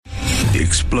The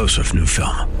explosive new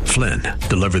film, Flynn,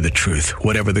 deliver the truth,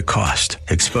 whatever the cost,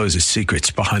 exposes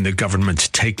secrets behind the government's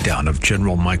takedown of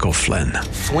General Michael Flynn.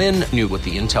 Flynn knew what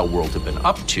the intel world had been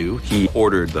up to. He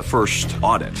ordered the first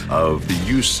audit of the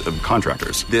use of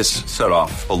contractors. This set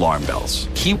off alarm bells.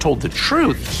 He told the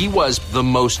truth. He was the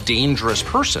most dangerous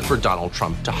person for Donald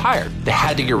Trump to hire. They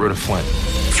had to get rid of Flynn.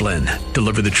 Flynn,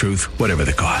 deliver the truth, whatever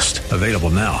the cost. Available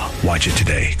now. Watch it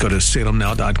today. Go to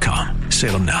salemnow.com.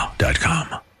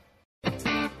 salemnow.com.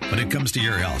 When it comes to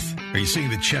your health, are you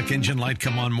seeing the check engine light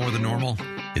come on more than normal?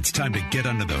 It's time to get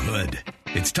under the hood.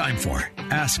 It's time for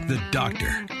Ask the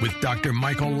Doctor with Dr.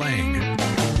 Michael Lang.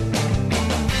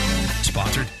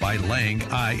 Sponsored by Lang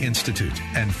Eye Institute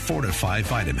and Fortify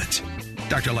Vitamins.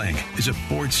 Dr. Lang is a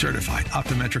board-certified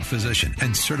optometric physician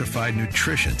and certified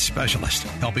nutrition specialist,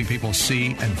 helping people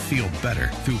see and feel better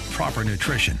through proper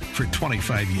nutrition for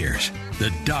 25 years.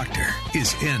 The doctor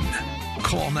is in.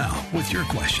 Call now with your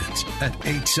questions at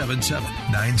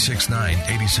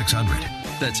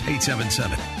 877-969-8600. That's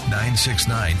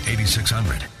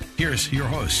 877-969-8600. Here's your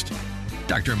host,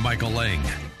 Dr. Michael Lang.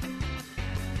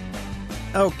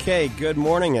 Okay, good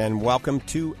morning and welcome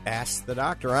to Ask the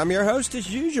Doctor. I'm your host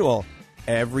as usual,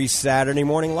 every Saturday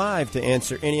morning live to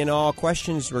answer any and all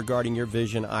questions regarding your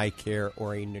vision, eye care,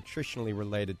 or a nutritionally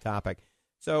related topic.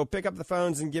 So pick up the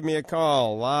phones and give me a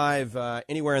call live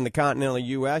anywhere in the continental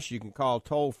U.S. You can call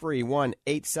toll-free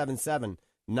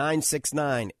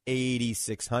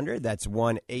 1-877-969-8600. That's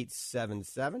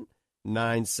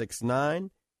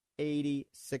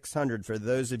 1-877-969-8600. For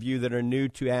those of you that are new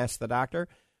to Ask the Doctor,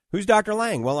 who's Dr.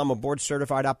 Lang? Well, I'm a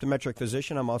board-certified optometric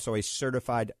physician. I'm also a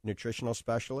certified nutritional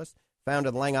specialist.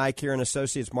 Founded Lang Eye Care and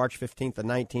Associates March 15th of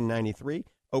 1993.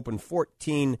 Opened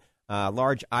 14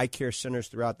 large eye care centers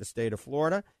throughout the state of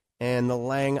Florida, and the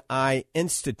Lang Eye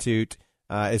Institute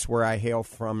is where I hail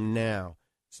from now.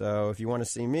 So if you want to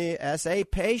see me as a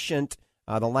patient,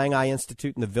 the Lang Eye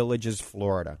Institute in the Villages,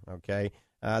 Florida, okay?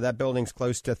 That building's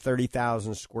close to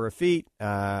 30,000 square feet.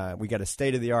 We got a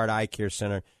state-of-the-art eye care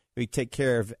center. We take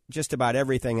care of just about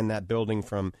everything in that building,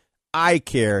 from eye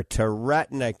care to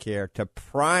retina care to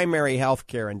primary health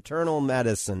care, internal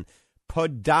medicine,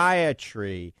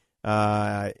 podiatry,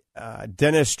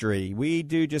 dentistry. We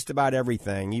do just about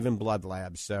everything, even blood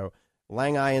labs. So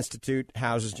Lang Eye Institute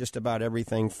houses just about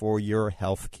everything for your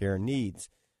health care needs.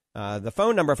 The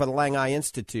phone number for the Lang Eye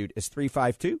Institute is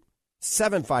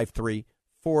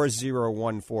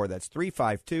 352-753-4014. That's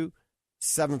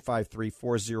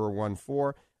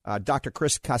 352-753-4014. Dr.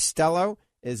 Chris Costello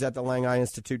is at the Lang Eye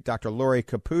Institute. Dr. Lori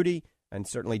Caputi, and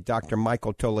certainly Dr.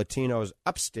 Michael Tolentino is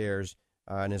upstairs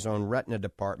in his own retina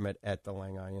department at the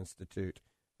Lang Eye Institute.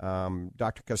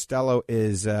 Dr. Costello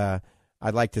is, I'd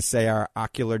like to say, our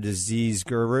ocular disease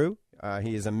guru.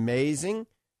 He is amazing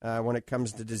when it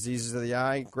comes to diseases of the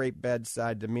eye. Great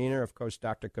bedside demeanor. Of course,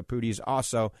 Dr. Caputi is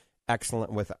also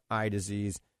excellent with eye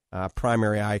disease,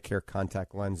 primary eye care,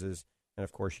 contact lenses, and,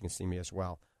 of course, you can see me as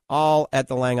well. All at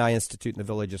the Lang Eye Institute in the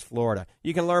Villages, Florida.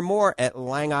 You can learn more at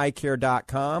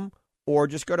langeyecare.com or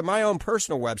just go to my own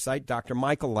personal website,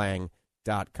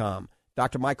 drmichaellang.com.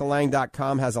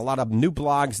 drmichaellang.com has a lot of new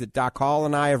blogs that Doc Hall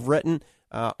and I have written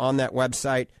on that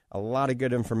website. A lot of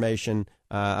good information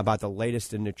about the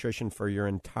latest in nutrition for your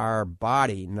entire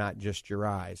body, not just your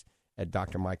eyes, at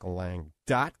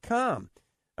drmichaellang.com.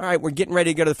 All right, we're getting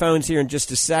ready to go to the phones here in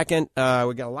just a second.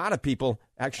 We got a lot of people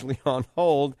actually on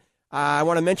hold. I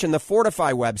want to mention the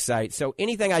Fortify website. So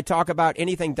anything I talk about,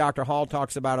 anything Dr. Hall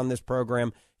talks about on this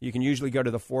program, you can usually go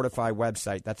to the Fortify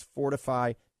website. That's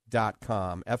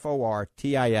fortify.com,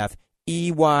 Fortifeye,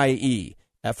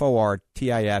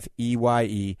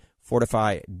 Fortifeye,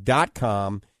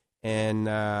 fortify.com. And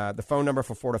the phone number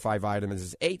for Fortify Vitamins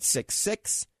is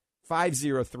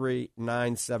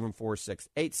 866-503-9746,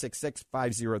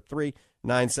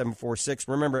 866-503-9746.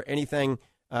 Remember, anything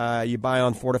you buy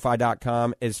on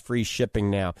Fortify.com is free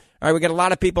shipping now. All right, we got a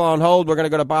lot of people on hold. We're going to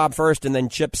go to Bob first and then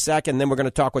Chip second, then we're going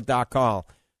to talk with Doc Hall.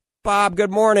 Bob,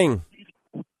 good morning.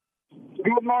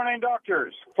 Good morning,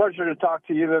 doctors. Pleasure to talk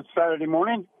to you this Saturday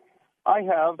morning. I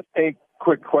have a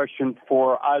quick question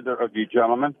for either of you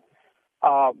gentlemen.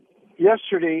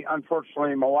 Yesterday,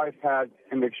 unfortunately, my wife had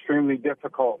an extremely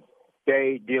difficult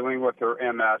day dealing with her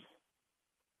MS.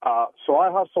 So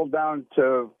I hustled down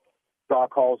to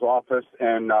Doc Hall's office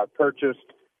and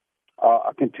purchased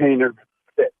a container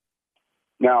fit.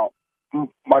 Now,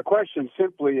 my question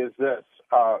simply is this.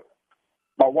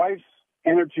 My wife's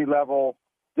energy level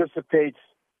dissipates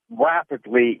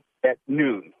rapidly at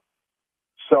noon.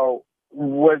 So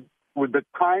would the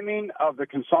timing of the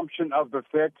consumption of the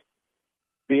fit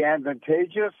be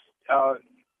advantageous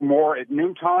more at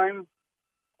noontime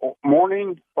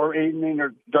morning or evening,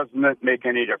 or doesn't it make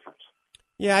any difference?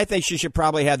 Yeah, I think she should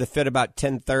probably have the fit about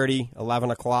 10:30,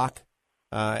 11 o'clock.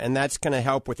 And that's going to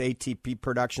help with ATP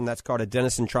production. That's called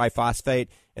adenosine triphosphate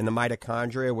in the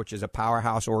mitochondria, which is a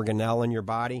powerhouse organelle in your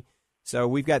body. So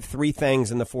we've got three things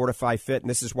in the Fortify Fit, and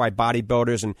this is why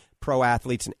bodybuilders and pro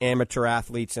athletes and amateur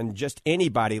athletes and just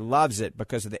anybody loves it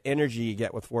because of the energy you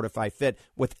get with Fortify Fit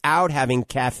without having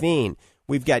caffeine.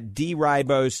 We've got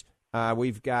D-ribose,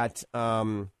 we've got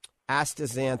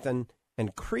astaxanthin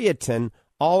and creatine.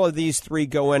 All of these three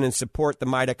go in and support the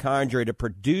mitochondria to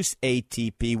produce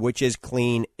ATP, which is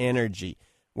clean energy,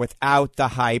 without the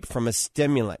hype from a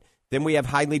stimulant. Then we have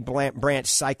highly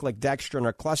branched cyclic dextrin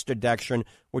or cluster dextrin,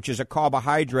 which is a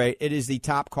carbohydrate. It is the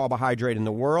top carbohydrate in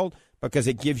the world because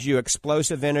it gives you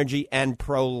explosive energy and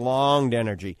prolonged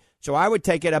energy. So I would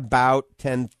take it about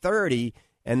 10:30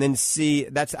 and then see.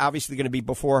 That's obviously going to be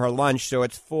before her lunch, so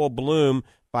it's full bloom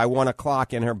by 1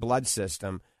 o'clock in her blood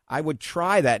system. I would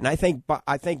try that, and I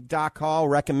think Doc Hall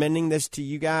recommending this to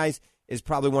you guys is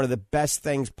probably one of the best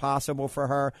things possible for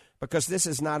her because this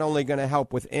is not only going to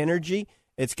help with energy,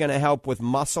 it's going to help with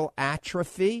muscle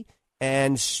atrophy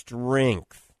and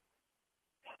strength.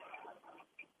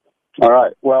 All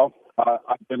right. Well,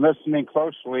 I've been listening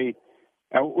closely,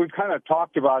 and we've kind of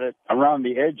talked about it around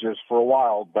the edges for a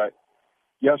while, but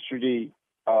yesterday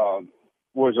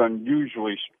was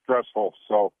unusually stressful,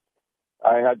 so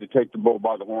I had to take the bull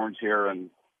by the horns here, and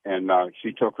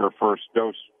she took her first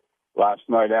dose last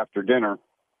night after dinner,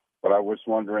 but I was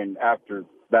wondering after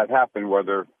that happened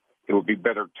whether it would be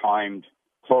better timed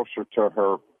closer to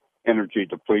her energy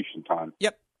depletion time.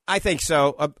 Yep, I think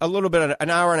so. A little bit, an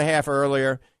hour and a half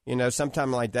earlier,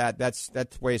 sometime like that. That's the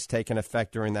way it's taking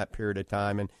effect during that period of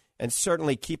time, and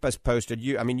certainly keep us posted.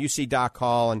 You see Doc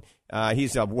Hall, and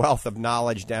he's a wealth of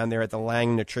knowledge down there at the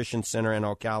Lang Nutrition Center in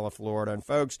Ocala, Florida. And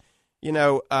folks,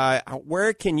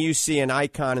 where can you see an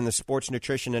icon in the sports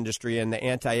nutrition industry and the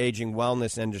anti-aging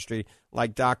wellness industry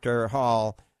like Dr.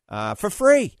 Hall for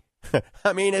free?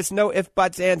 I mean, it's no ifs,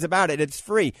 buts, ands about it. It's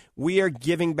free. We are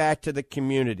giving back to the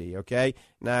community, okay?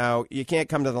 Now, you can't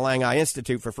come to the Lang Eye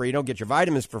Institute for free. You don't get your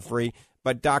vitamins for free.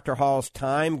 But Dr. Hall's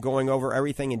time going over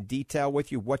everything in detail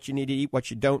with you, what you need to eat,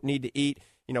 what you don't need to eat,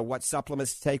 what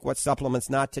supplements to take, what supplements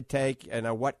not to take,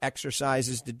 and what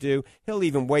exercises to do. He'll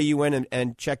even weigh you in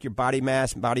and check your body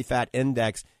mass and body fat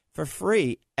index for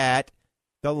free at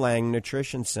the Lang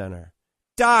Nutrition Center.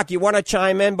 Doc, you want to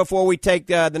chime in before we take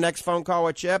the next phone call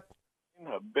with Chip?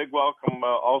 A big welcome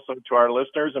also to our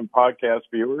listeners and podcast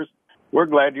viewers. We're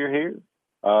glad you're here.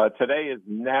 Today is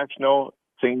National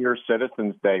Senior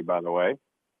Citizens Day, by the way,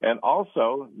 and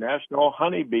also National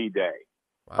Honeybee Day.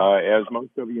 Wow. As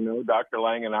most of you know, Dr.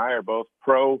 Lang and I are both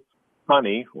pro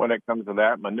honey when it comes to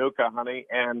that, Manuka honey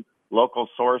and local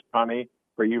sourced honey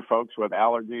for you folks with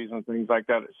allergies and things like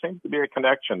that. It seems to be a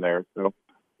connection there. So,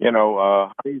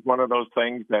 honey is one of those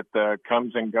things that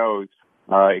comes and goes.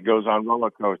 It goes on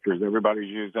roller coasters. Everybody's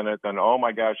using it, and oh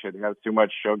my gosh, it has too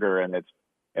much sugar and it's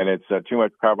too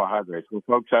much carbohydrates. Well,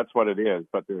 folks, that's what it is.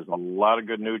 But there's a lot of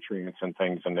good nutrients and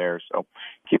things in there, so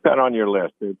keep that on your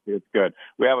list. It's good.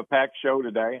 We have a packed show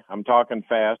today. I'm talking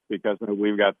fast because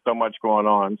we've got so much going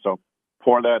on. So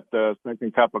pour that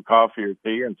second cup of coffee or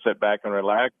tea and sit back and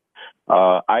relax.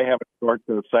 I have a short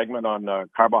segment on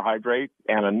carbohydrates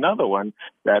and another one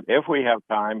that, if we have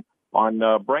time, on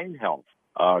brain health.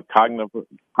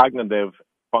 Cognitive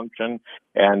function,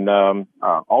 and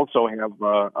also have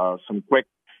some quick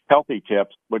healthy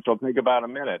tips, which will take about a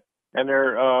minute. And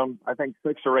they're, I think,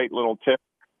 6 or 8 little tips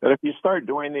that if you start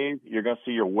doing these, you're going to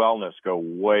see your wellness go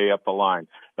way up the line.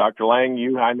 Dr. Lang,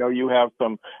 I know you have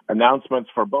some announcements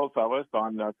for both of us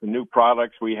on some new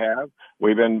products we have.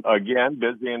 We've been, again,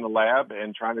 busy in the lab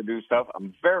and trying to do stuff.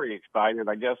 I'm very excited.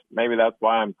 I guess maybe that's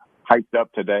why I'm hyped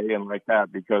up today and like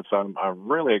that, because I'm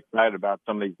really excited about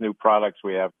some of these new products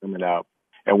we have coming out.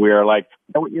 And we are like,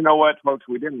 you know what, folks,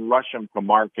 we didn't rush them to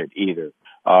market either.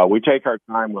 We take our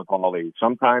time with all these.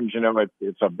 Sometimes,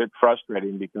 it's a bit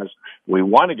frustrating because we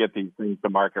want to get these things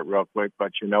to market real quick,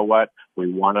 but you know what?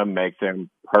 We want to make them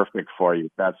perfect for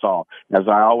you. That's all. As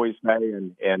I always say,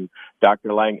 and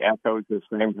Dr. Lang echoes the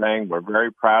same thing, we're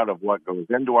very proud of what goes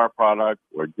into our product.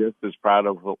 We're just as proud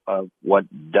of what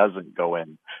doesn't go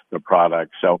in the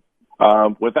product. So,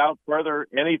 without further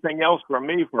anything else from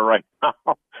me for right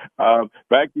now,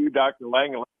 back to you, Dr.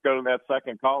 Lang, and let's go to that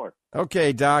second caller.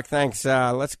 Okay, Doc, thanks.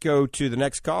 Let's go to the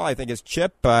next call. I think it's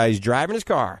Chip. He's driving his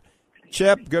car.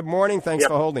 Chip, good morning. Thanks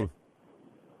for holding.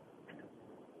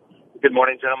 Good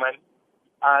morning, gentlemen.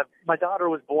 My daughter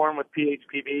was born with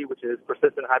PHPV, which is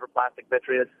persistent hyperplastic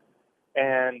vitreous,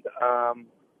 and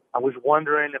I was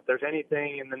wondering if there's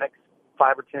anything in the next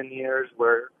 5 or 10 years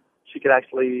where she could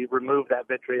actually remove that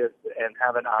vitreous and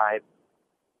have an eye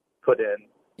put in.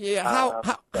 Yeah,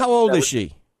 how old is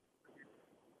she?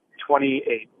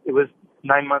 28. It was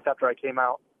 9 months after I came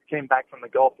back from the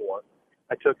Gulf War.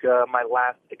 I took my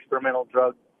last experimental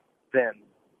drug then,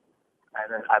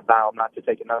 and I vow not to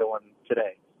take another one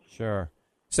today. Sure.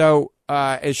 So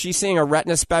is she seeing a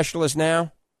retina specialist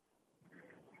now?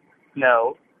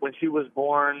 No. When she was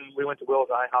born, we went to Wills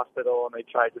Eye Hospital, and they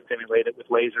tried to stimulate it with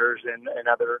lasers and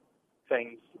other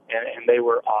things, and they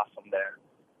were awesome there.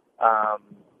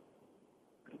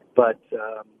 But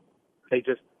they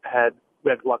just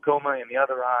we had glaucoma in the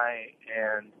other eye,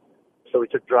 and so we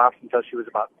took drops until she was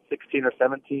about 16 or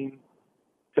 17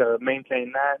 to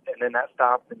maintain that, and then that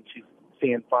stopped, and she's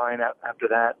seeing fine after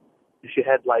that. She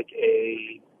had like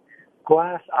a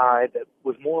glass eye that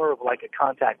was more of like a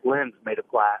contact lens made of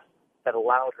glass that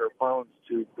allowed her bones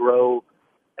to grow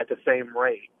at the same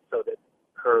rate so that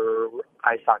her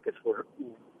eye sockets were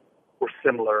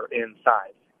similar in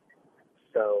size.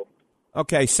 So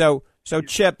okay, so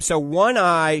Chip, so one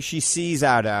eye she sees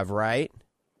out of, right?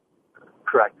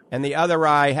 Correct. And the other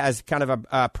eye has kind of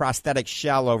a prosthetic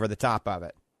shell over the top of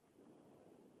it.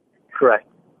 Correct.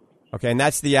 Okay, and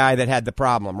that's the eye that had the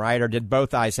problem, right? Or did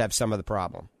both eyes have some of the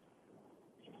problem?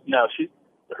 No,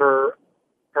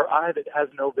 her eye that has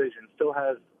no vision still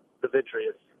has the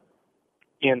vitreous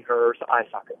in her eye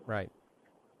socket. Right.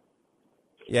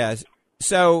 Yes.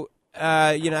 So,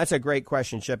 that's a great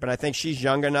question, Chip, and I think she's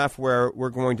young enough where we're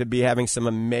going to be having some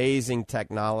amazing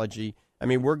technology. I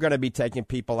mean, we're going to be taking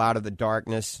people out of the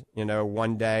darkness,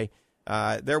 one day.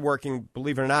 They're working,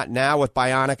 believe it or not, now with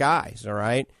bionic eyes, all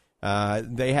right?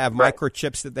 They have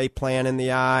microchips that they plant in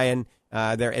the eye, and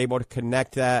they're able to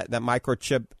connect that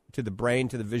microchip to the brain,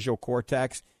 to the visual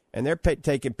cortex, and they're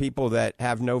taking people that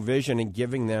have no vision and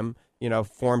giving them,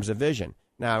 forms of vision.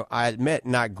 Now, I admit,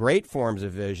 not great forms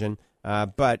of vision,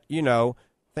 but,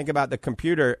 think about the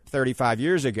computer 35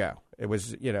 years ago. It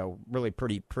was, really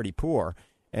pretty poor.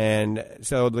 And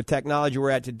so the technology we're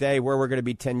at today, where we're going to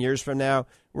be 10 years from now,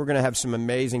 we're going to have some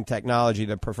amazing technology,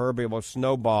 the proverbial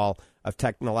snowball of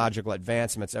technological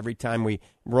advancements. Every time we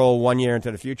roll 1 year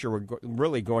into the future, we're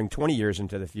really going 20 years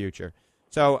into the future.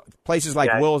 So places like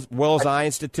Wills Eye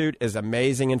Institute is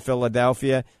amazing in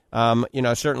Philadelphia.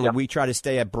 Certainly we try to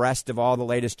stay abreast of all the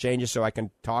latest changes so I can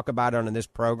talk about it on this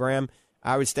program.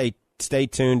 I would stay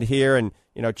tuned here and,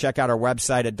 check out our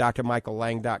website at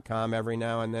drmichaellang.com every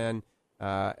now and then.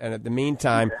 And at the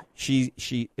meantime,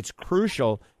 it's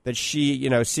crucial that she,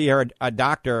 see her eye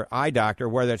doctor,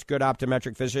 whether it's good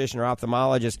optometric physician or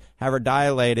ophthalmologist, have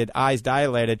her eyes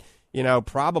dilated,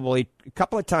 probably a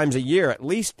couple of times a year, at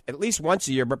least once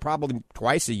a year, but probably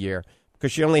twice a year,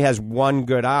 because she only has one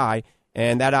good eye,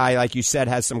 and that eye, like you said,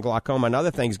 has some glaucoma and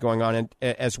other things going on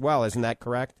as well. Isn't that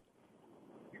correct?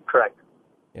 Correct.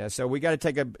 Yeah, so we got to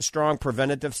take a strong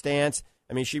preventative stance.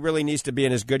 I mean, she really needs to be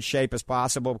in as good shape as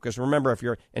possible because, remember, if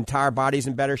your entire body's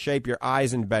in better shape, your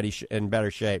eye's in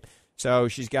better shape. So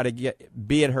she's got to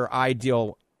be at her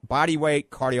ideal body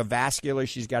weight, cardiovascular.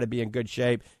 She's got to be in good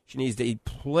shape. She needs to eat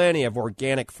plenty of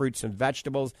organic fruits and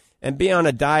vegetables and be on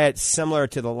a diet similar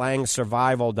to the Lang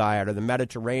survival diet or the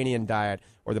Mediterranean diet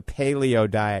or the paleo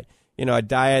diet, a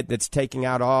diet that's taking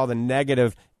out all the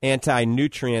negative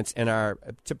anti-nutrients in our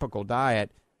typical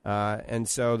diet. And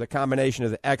so the combination of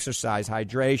the exercise,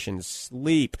 hydration,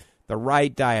 sleep, the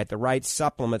right diet, the right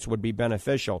supplements would be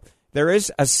beneficial. There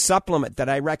is a supplement that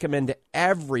I recommend to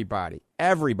everybody,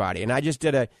 and I just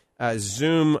did a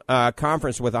Zoom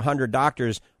conference with 100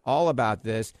 doctors all about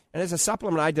this, and it's a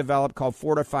supplement I developed called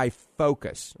Fortify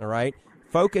Focus, all right?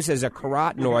 Focus is a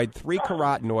carotenoid, 3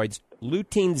 carotenoids,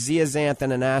 lutein,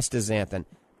 zeaxanthin, and astaxanthin.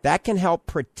 That can help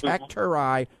protect her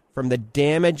eye from the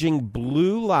damaging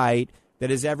blue light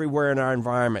that is everywhere in our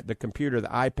environment, the computer, the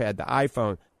iPad, the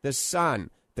iPhone, the sun,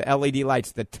 the LED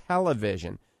lights, the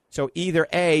television. So either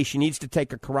A, she needs to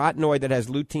take a carotenoid that has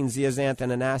lutein,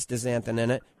 zeaxanthin, and astaxanthin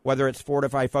in it, whether it's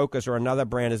Fortify Focus or another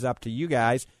brand is up to you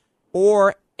guys,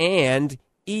 and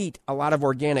eat a lot of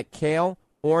organic kale,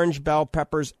 orange bell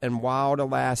peppers, and wild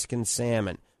Alaskan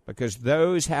salmon, because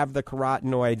those have the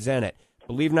carotenoids in it.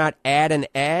 Believe it or not, add an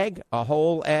egg, a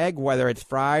whole egg, whether it's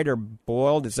fried or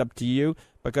boiled, it's up to you,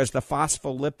 because the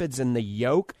phospholipids in the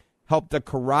yolk help the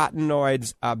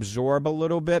carotenoids absorb a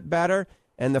little bit better.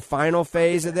 And the final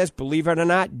phase of this, believe it or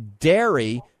not,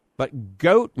 dairy, but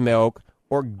goat milk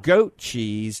or goat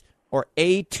cheese or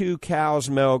A2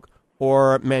 cow's milk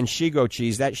or Manchego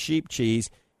cheese, that sheep cheese.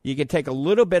 You can take a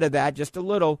little bit of that, just a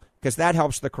little, because that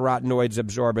helps the carotenoids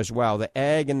absorb as well. The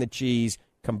egg and the cheese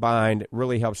combined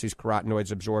really helps these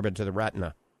carotenoids absorb into the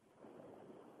retina.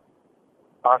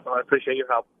 Awesome. I appreciate your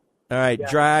help. All right, Yeah,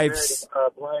 drives.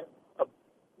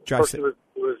 Drive person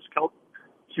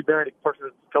she married a person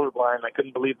who's colorblind. I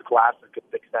couldn't believe the glasses could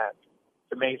fix that.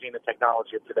 It's amazing, the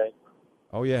technology of today.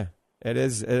 Oh yeah, it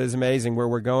is. It is amazing where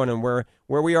we're going and where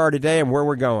we are today and where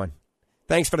we're going.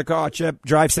 Thanks for the call, Chip.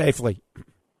 Drive safely.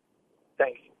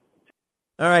 Thanks.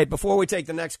 All right, before we take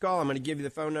the next call, I'm going to give you the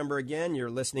phone number again. You're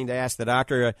listening to Ask the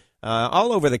Doctor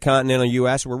all over the continental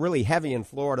U.S. We're really heavy in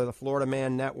Florida, the Florida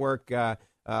Man Network, the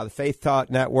Faith Talk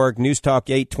Network, News Talk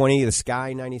 820, the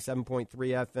Sky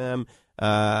 97.3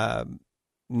 FM,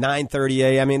 930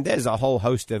 AM. I mean, there's a whole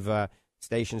host of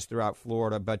stations throughout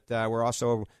Florida, but we're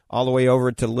also all the way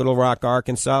over to Little Rock,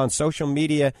 Arkansas, and social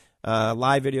media,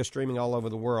 live video streaming all over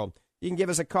the world. You can give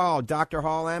us a call, Dr.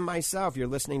 Hall and myself. You're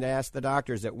listening to Ask the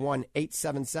Doctors at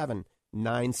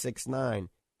 1-877-969-8600,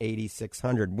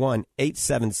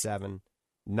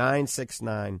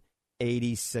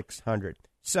 1-877-969-8600.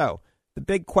 So the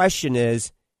big question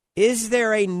is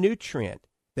there a nutrient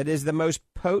that is the most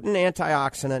potent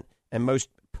antioxidant and most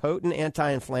potent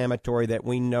anti-inflammatory that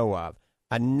we know of?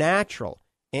 A natural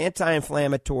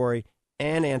anti-inflammatory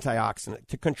and antioxidant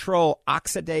to control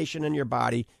oxidation in your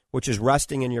body, which is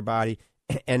rusting in your body,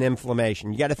 and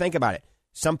inflammation. You got to think about it.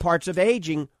 Some parts of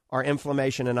aging are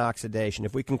inflammation and oxidation.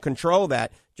 If we can control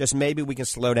that, just maybe we can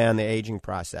slow down the aging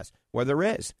process. Well,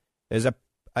 there's a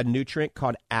nutrient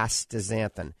called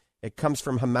astaxanthin. It comes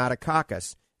from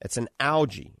Haematococcus. It's an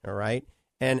algae, all right?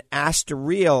 And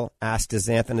Astareal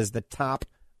astaxanthin is the top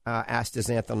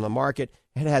astaxanthin on the market.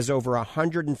 It has over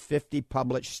 150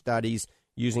 published studies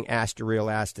using Astareal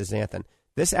astaxanthin.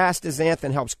 This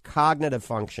astaxanthin helps cognitive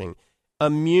functioning,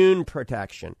 immune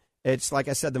protection. It's, like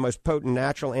I said, the most potent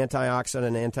natural antioxidant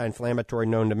and anti-inflammatory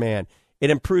known to man. It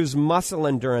improves muscle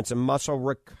endurance and muscle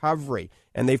recovery,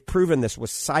 and they've proven this with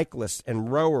cyclists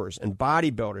and rowers and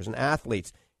bodybuilders and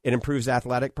athletes. It improves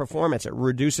athletic performance. It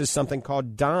reduces something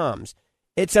called DOMS.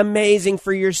 It's amazing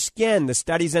for your skin. The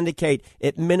studies indicate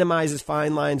it minimizes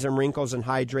fine lines and wrinkles and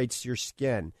hydrates your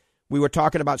skin. We were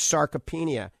talking about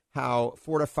sarcopenia, how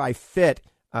Fortify Fit,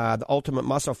 the ultimate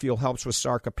muscle fuel, helps with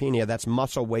sarcopenia. That's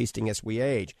muscle wasting as we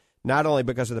age, not only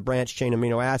because of the branched-chain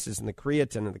amino acids and the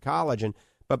creatine and the collagen,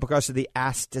 but because of the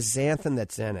astaxanthin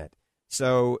that's in it.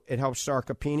 So it helps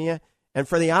sarcopenia. And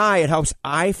for the eye, it helps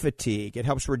eye fatigue. It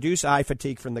helps reduce eye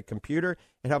fatigue from the computer.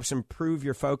 It helps improve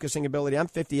your focusing ability. I'm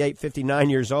 58, 59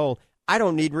 years old. I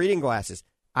don't need reading glasses.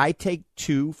 I take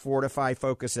 2 Fortify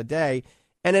Focus a day,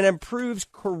 and it improves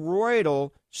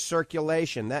choroidal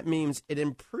circulation. That means it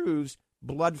improves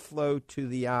blood flow to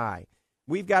the eye.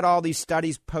 We've got all these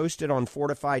studies posted on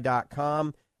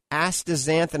Fortify.com.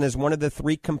 Astaxanthin is one of the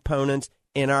 3 components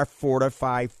in our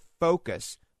Fortify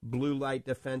Focus Blue Light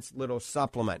Defense little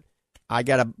supplement. I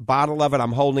got a bottle of it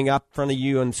I'm holding up in front of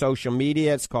you on social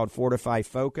media. It's called Fortify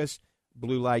Focus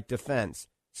Blue Light Defense.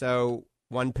 So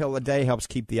 1 pill a day helps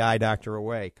keep the eye doctor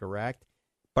away, correct?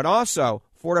 But also,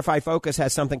 Fortify Focus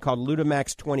has something called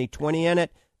Lutamax 2020 in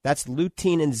it. That's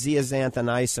lutein and zeaxanthin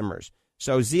isomers.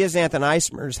 So zeaxanthin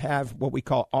isomers have what we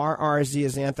call RR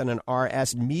zeaxanthin and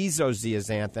RS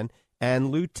mesozeaxanthin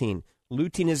and lutein.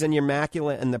 Lutein is in your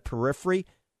macula in the periphery,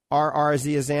 RR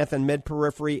zeaxanthin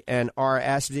mid-periphery, and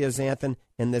RS zeaxanthin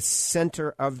in the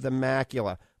center of the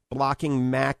macula,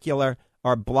 blocking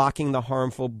the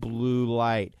harmful blue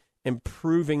light,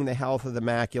 improving the health of the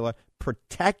macula,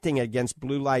 protecting against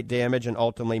blue light damage and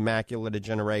ultimately macular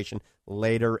degeneration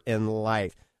later in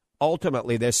life.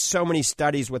 Ultimately, there's so many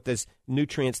studies with this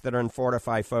nutrients that are in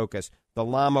Fortify Focus. The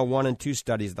Llama 1 and 2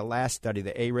 studies, the last study,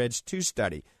 the AREDS 2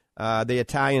 study, the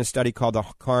Italian study called the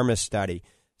Karma study.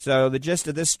 So the gist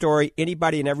of this story,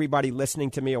 anybody and everybody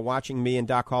listening to me or watching me and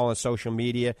Doc Hall on social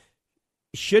media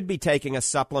should be taking a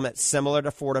supplement similar to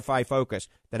Fortify Focus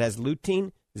that has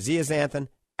lutein, zeaxanthin,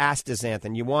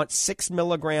 astaxanthin. You want 6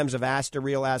 milligrams of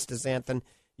Astareal astaxanthin.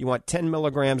 You want 10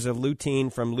 milligrams of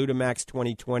lutein from Lutamax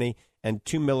 2020 and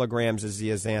 2 milligrams of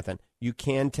zeaxanthin. You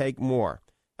can take more.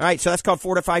 All right, so that's called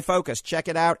Fortify Focus. Check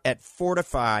it out at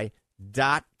fortify.com.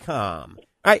 All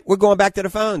right, we're going back to the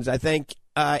phones. I think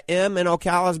M in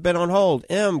Ocala has been on hold.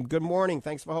 M, good morning.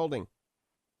 Thanks for holding.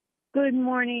 Good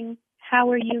morning.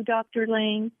 How are you, Dr.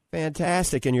 Lang?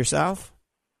 Fantastic. And yourself?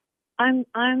 I'm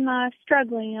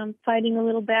struggling. I'm fighting a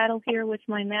little battle here with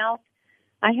my mouth.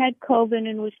 I had COVID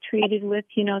and was treated with,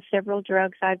 several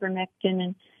drugs, ivermectin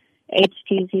and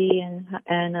HTZ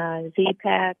and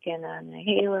Z-Pak and an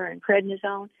inhaler and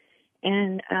prednisone.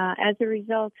 And as a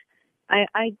result,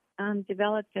 I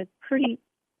developed a pretty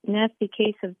nasty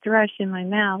case of thrush in my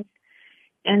mouth.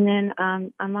 And then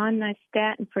I'm on my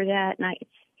statin for that. And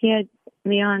he had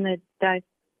me on the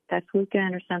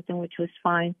diflucan or something, which was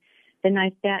fine, the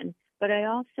nystatin. but I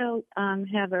also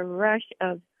have a rush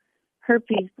of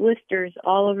herpes blisters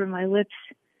all over my lips,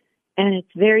 and it's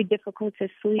very difficult to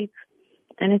sleep,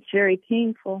 and it's very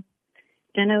painful.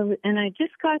 And I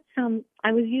just got some.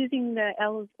 I was using the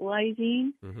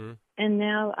L-lysine, and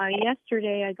now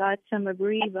yesterday I got some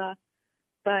Abreva.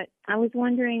 But I was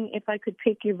wondering if I could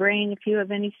pick your brain if you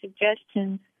have any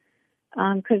suggestions,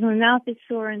 because my mouth is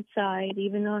sore inside,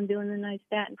 even though I'm doing the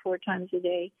Nystatin 4 times a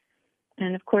day,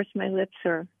 and of course my lips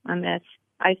are a mess.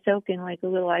 I soak in like a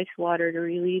little ice water to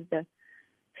relieve the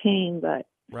pain, but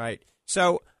right.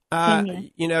 So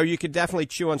you could definitely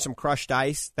chew on some crushed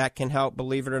ice. That can help,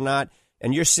 believe it or not.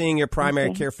 And you're seeing your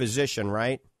primary care physician,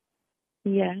 right?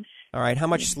 Yes. All right. How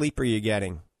much sleep are you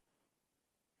getting?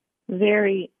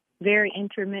 Very, very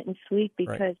intermittent sleep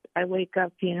because I wake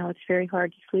up, it's very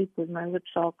hard to sleep with my lips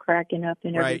all cracking up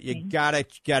and everything. Right. You gotta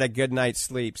get a good night's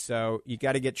sleep. So you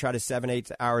got to try to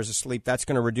 7-8 hours of sleep. That's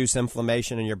going to reduce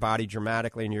inflammation in your body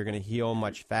dramatically, and you're going to heal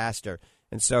much faster.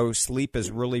 And so sleep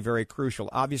is really very crucial.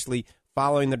 Obviously,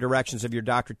 following the directions of your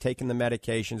doctor, taking the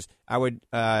medications. I would,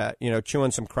 chew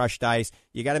on some crushed ice.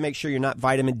 You got to make sure you're not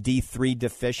vitamin D3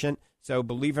 deficient. So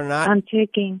believe it or not, I'm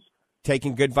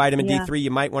taking good vitamin D3.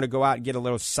 You might want to go out and get a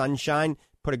little sunshine,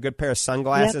 put a good pair of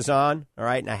sunglasses on, all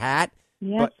right, and a hat.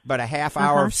 Yep. But a half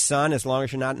hour of sun, as long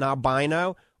as you're not an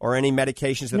albino or any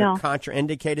medications that are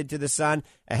contraindicated to the sun,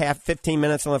 15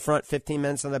 minutes on the front, 15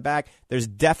 minutes on the back. There's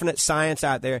definite science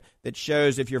out there that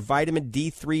shows if you're vitamin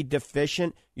D3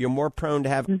 deficient, you're more prone to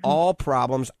have all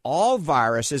problems, all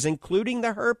viruses, including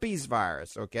the herpes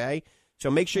virus, okay? So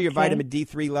make sure your vitamin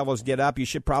D3 levels get up. You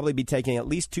should probably be taking at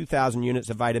least 2,000 units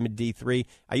of vitamin D3.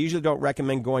 I usually don't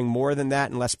recommend going more than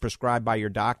that unless prescribed by your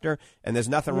doctor, and there's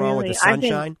nothing wrong with the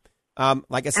sunshine.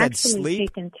 Like I said, sleep.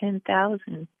 Taking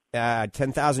 10,000.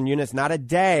 10,000 units, not a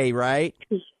day, right?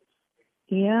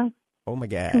 Yeah. Oh, my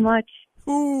God. Too much.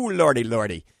 Ooh, lordy.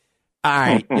 All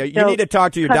right. You need to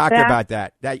talk to your doctor about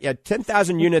that.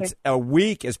 10,000 units a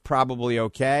week is probably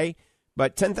okay,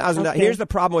 but 10,000, here's the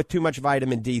problem with too much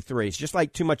vitamin D3. It's just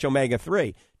like too much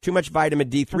omega-3. Too much vitamin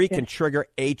D3 can trigger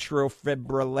atrial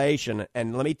fibrillation,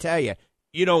 and let me tell you,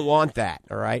 you don't want that,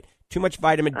 all right? Too much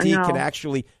vitamin D can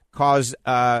actually cause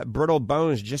brittle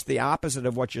bones, just the opposite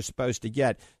of what you're supposed to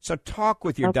get. So talk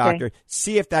with your doctor.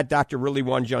 See if that doctor really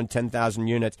wanted you on 10,000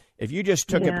 units. If you just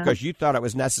took it because you thought it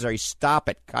was necessary, stop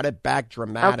it. Cut it back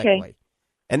dramatically. Okay.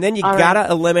 And then you got to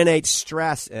eliminate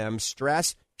stress, Em.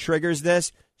 Stress triggers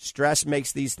this. Stress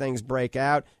makes these things break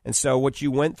out. And so what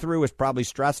you went through is probably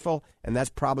stressful, and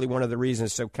that's probably one of the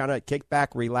reasons. So kind of kick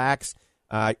back, relax,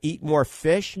 eat more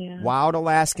fish. Wild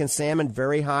Alaskan salmon,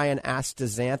 very high in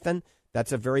astaxanthin.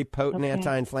 That's a very potent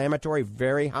anti-inflammatory,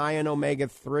 very high in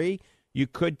omega-3. You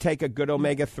could take a good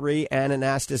omega-3 and an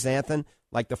astaxanthin,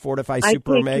 like the Fortify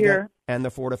Super Omega and the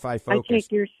Fortify Focus. I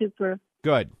take your Super.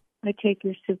 Good. I take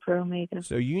your Super Omega.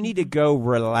 So you need to go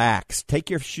relax. Take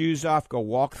your shoes off, go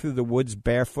walk through the woods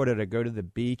barefooted, or go to the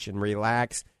beach and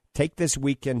relax. Take this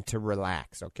weekend to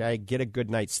relax, okay? Get a good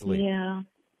night's sleep.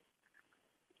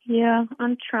 Yeah,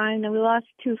 I'm trying. We lost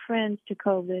 2 friends to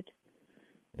COVID.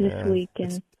 This week,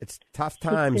 and it's tough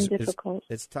times. It's been difficult.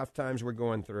 It's tough times we're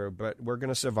going through, but we're going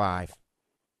to survive.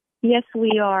 Yes,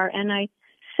 we are, and I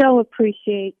so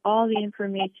appreciate all the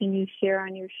information you share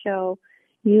on your show.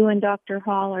 You and Dr.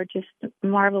 Hall are just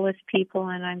marvelous people,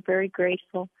 and I'm very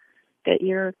grateful that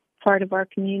you're part of our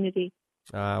community.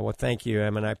 Well, thank you,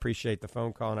 Em, and I appreciate the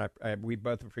phone call, and we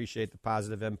both appreciate the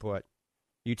positive input.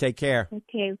 You take care.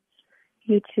 Okay.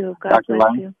 You too. God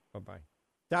bless you. Bye-bye.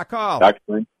 Doc Hall. Dr.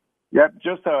 Lane. Yep,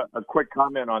 just a quick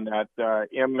comment on that.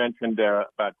 Em mentioned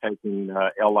about taking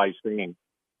L-lysine,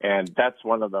 and that's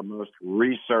one of the most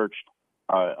researched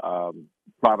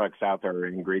products out there,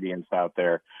 ingredients out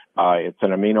there. It's an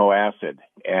amino acid,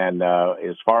 and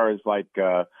as far as like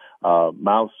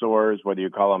mouth sores, whether you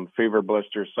call them fever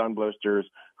blisters, sun blisters,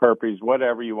 herpes,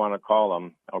 whatever you want to call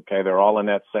them, okay, they're all in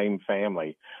that same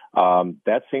family.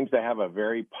 That seems to have a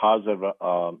very positive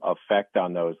effect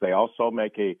on those. They also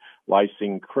make a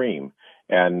lysine cream,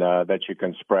 and that you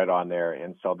can spread on there.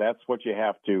 And so that's what you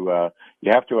have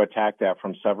to attack that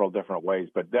from several different ways,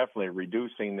 but definitely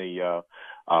reducing the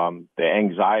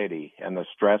anxiety and the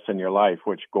stress in your life,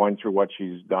 which going through what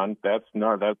she's done, that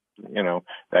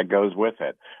goes with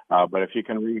it. But if you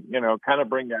can, kind of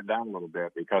bring that down a little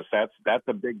bit, because that's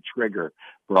a big trigger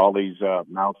for all these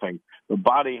mouth things. The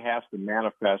body has to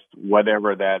manifest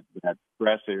whatever that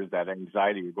stress is, that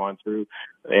anxiety you're going through.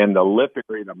 And the lip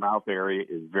area, the mouth area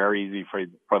is very easy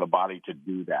for the body to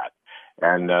do that.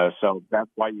 And so that's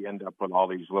why you end up with all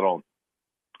these little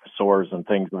sores and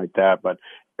things like that. But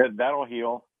that'll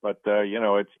heal. But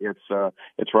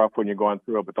it's rough when you're going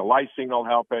through it. But the lysine will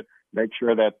help it. make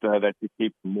sure that you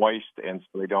keep them moist and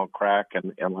so they don't crack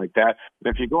and like that.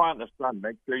 But if you go out in the sun,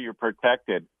 make sure you're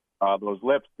protected, those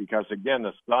lips, because again,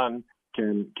 the sun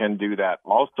can do that.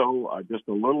 Also, just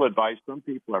a little advice: some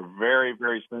people are very,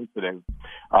 very sensitive,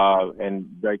 and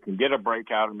they can get a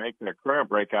breakout and make their current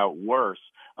breakout worse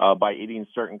by eating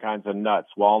certain kinds of nuts,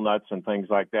 walnuts, and things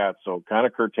like that. So kind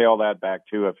of curtail that back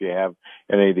too if you have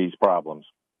any of these problems.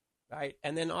 Right,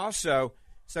 and then also,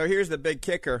 so here's the big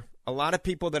kicker: a lot of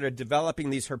people that are developing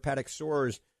these herpetic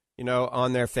sores,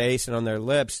 on their face and on their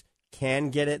lips, can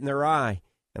get it in their eye.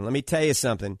 And let me tell you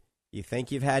something. You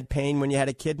think you've had pain when you had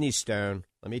a kidney stone.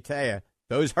 Let me tell you,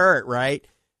 those hurt, right?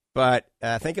 But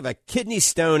think of a kidney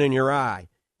stone in your eye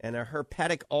and a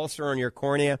herpetic ulcer on your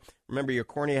cornea. Remember, your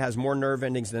cornea has more nerve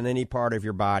endings than any part of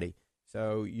your body.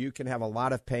 So you can have a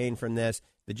lot of pain from this.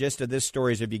 The gist of this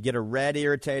story is if you get a red,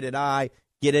 irritated eye,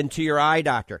 get into your eye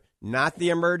doctor, not the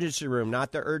emergency room,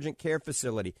 not the urgent care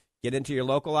facility. Get into your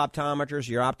local optometrist,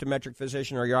 your optometric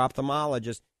physician, or your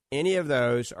ophthalmologist. Any of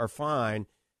those are fine.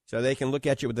 So they can look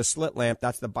at you with a slit lamp,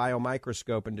 that's the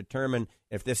biomicroscope, and determine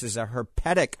if this is a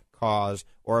herpetic cause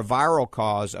or a viral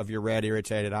cause of your red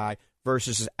irritated eye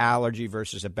versus allergy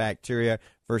versus a bacteria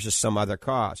versus some other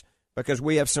cause. Because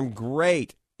we have some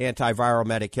great antiviral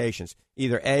medications.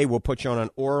 Either A, we'll put you on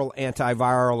an oral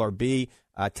antiviral, or B,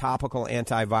 a topical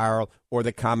antiviral, or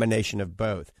the combination of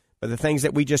both. But the things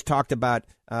that we just talked about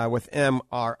with M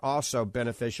are also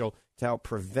beneficial to help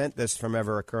prevent this from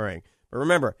ever occurring. But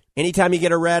remember, anytime you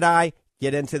get a red eye,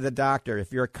 get into the doctor.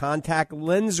 If you're a contact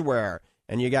lens wearer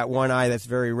and you got one eye that's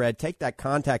very red, take that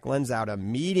contact lens out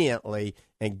immediately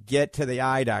and get to the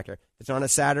eye doctor. If it's on a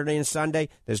Saturday and Sunday,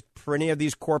 there's plenty of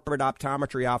these corporate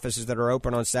optometry offices that are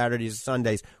open on Saturdays and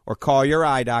Sundays. Or call your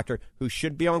eye doctor, who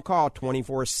should be on call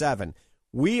 24/7.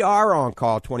 We are on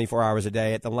call 24 hours a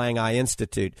day at the Lang Eye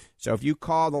Institute. So if you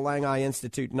call the Lang Eye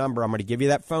Institute number, I'm going to give you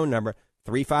that phone number,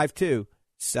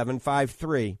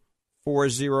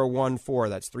 352-753-4014.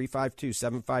 That's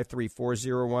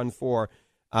 352-753-4014.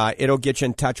 It'll get you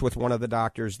in touch with one of the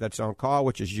doctors that's on call,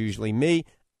 which is usually me,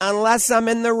 unless I'm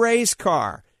in the race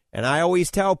car. And I always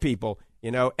tell people,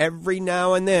 every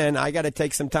now and then I got to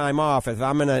take some time off. If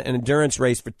I'm in an endurance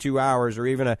race for 2 hours or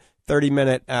even a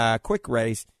 30-minute quick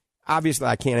race, obviously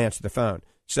I can't answer the phone.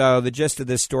 So the gist of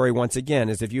this story, once again,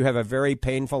 is if you have a very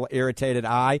painful, irritated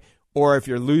eye, or if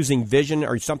you're losing vision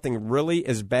or something really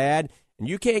is bad, and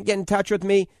you can't get in touch with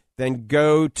me, then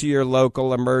go to your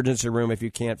local emergency room if you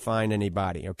can't find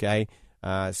anybody, okay?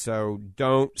 So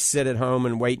don't sit at home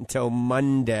and wait until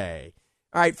Monday.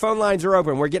 All right, phone lines are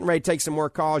open. We're getting ready to take some more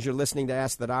calls. You're listening to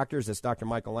Ask the Doctors. It's Dr.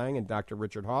 Michael Lang and Dr.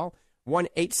 Richard Hall.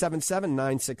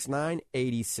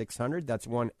 1-877-969-8600. That's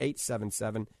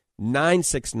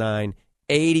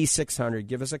 1-877-969-8600.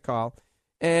 Give us a call.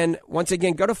 And once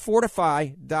again, go to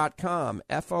fortifeye.com,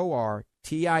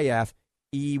 FORTIFEYE.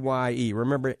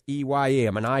 Remember, EYE.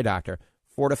 I'm an eye doctor.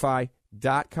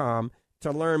 Fortifeye.com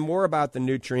to learn more about the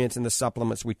nutrients and the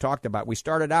supplements we talked about. We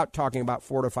started out talking about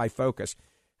Fortify Focus,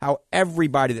 how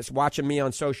everybody that's watching me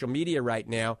on social media right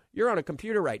now, you're on a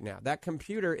computer right now. That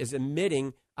computer is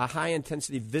emitting a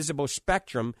high-intensity visible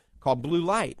spectrum called blue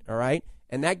light, all right?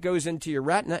 And that goes into your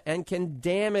retina and can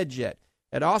damage it.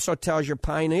 It also tells your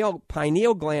pineal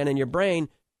gland in your brain,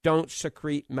 don't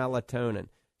secrete melatonin.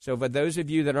 So for those of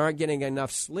you that aren't getting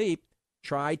enough sleep,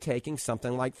 try taking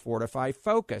something like Fortify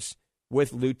Focus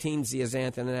with lutein,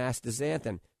 zeaxanthin, and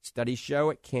astaxanthin. Studies show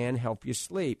it can help you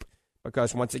sleep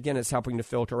because, once again, it's helping to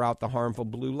filter out the harmful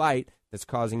blue light that's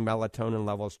causing melatonin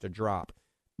levels to drop.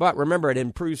 But remember, it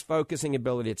improves focusing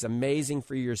ability. It's amazing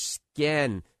for your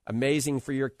skin, amazing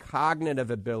for your cognitive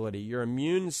ability, your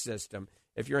immune system.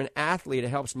 If you're an athlete, it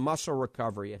helps muscle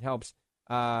recovery. It helps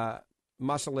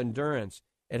muscle endurance.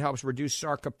 It helps reduce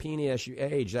sarcopenia as you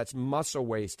age. That's muscle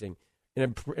wasting.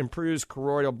 It improves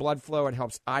choroidal blood flow. It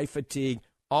helps eye fatigue.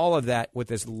 All of that with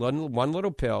this one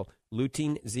little pill,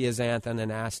 lutein, zeaxanthin,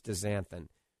 and astaxanthin.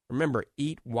 Remember,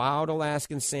 eat wild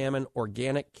Alaskan salmon,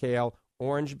 organic kale,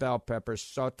 orange bell peppers,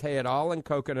 saute it all in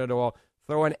coconut oil,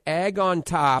 throw an egg on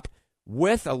top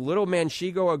with a little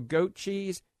manchego of goat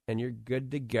cheese, and you're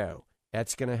good to go.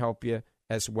 That's going to help you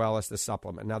as well as the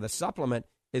supplement. Now, the supplement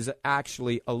is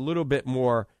actually a little bit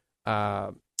more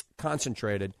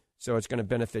concentrated, so it's going to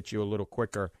benefit you a little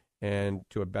quicker and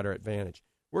to a better advantage.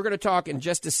 We're going to talk in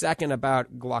just a second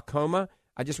about glaucoma.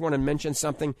 I just want to mention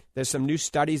something. There's some new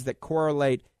studies that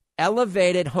correlate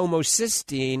elevated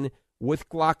homocysteine with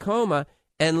glaucoma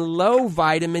and low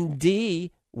vitamin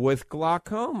D with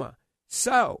glaucoma.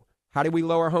 So, how do we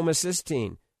lower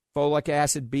homocysteine? Folic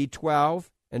acid, B12,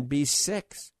 and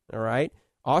B6, all right?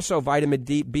 Also, vitamin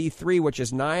D, B3, which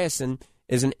is niacin,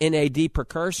 is an NAD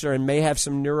precursor and may have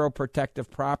some neuroprotective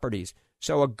properties.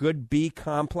 So a good B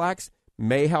complex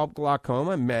may help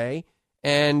glaucoma,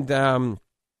 and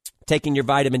taking your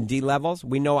vitamin D levels.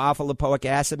 We know alpha-lipoic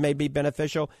acid may be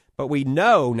beneficial, but we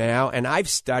know now, and I've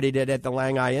studied it at the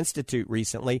Lang Eye Institute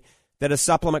recently, that a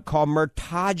supplement called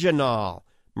Myrtaginol.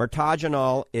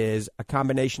 Myrtaginol is a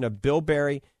combination of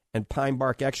bilberry and pine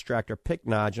bark extract, or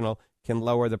pycnogenol, can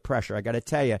lower the pressure. I got to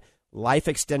tell you, Life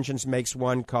Extensions makes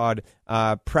one called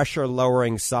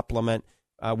pressure-lowering supplement.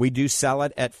 We do sell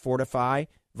it at Fortify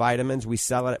Vitamins. We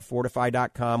sell it at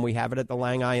Fortify.com. We have it at the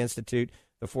Lang Eye Institute,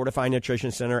 the Fortify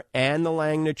Nutrition Center, and the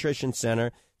Lang Nutrition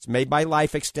Center. It's made by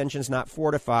Life Extensions, not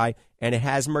Fortify, and it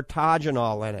has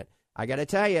Myrtaginol in it. I got to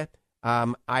tell you,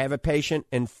 I have a patient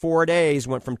in 4 days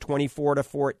went from 24 to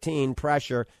 14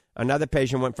 pressure. Another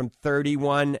patient went from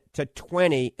 31 to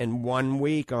 20 in 1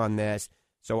 week on this.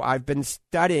 So I've been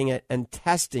studying it and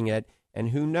testing it, and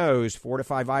who knows,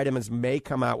 Fortify Vitamins may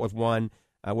come out with one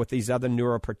with these other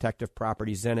neuroprotective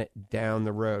properties in it down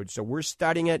the road. So we're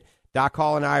studying it. Doc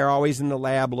Hall and I are always in the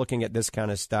lab looking at this kind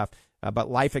of stuff.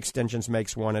 But Life Extensions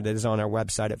makes one. It is on our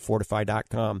website at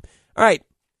Fortify.com. All right.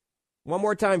 One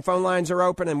more time, phone lines are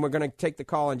open, and we're going to take the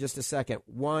call in just a second.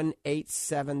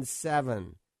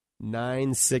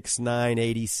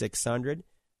 1-877-969-8600.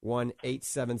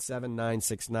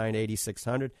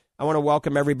 1-877-969-8600. I want to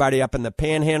welcome everybody up in the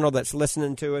Panhandle that's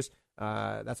listening to us.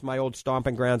 That's my old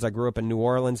stomping grounds. I grew up in New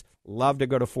Orleans. Love to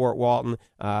go to Fort Walton,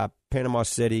 Panama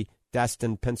City,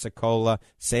 Destin, Pensacola,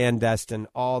 Sandestin,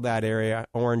 all that area,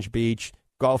 Orange Beach,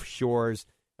 Gulf Shores.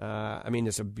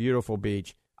 It's a beautiful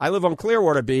beach. I live on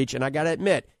Clearwater Beach, and I got to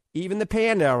admit, even the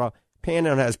Panhandle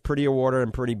has prettier water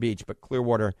and pretty beach, but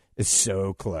Clearwater is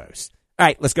so close. All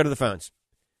right, let's go to the phones.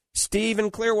 Steve in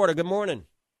Clearwater, good morning.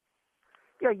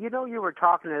 Yeah, you were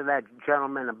talking to that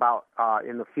gentleman about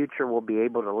in the future we'll be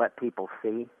able to let people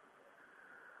see.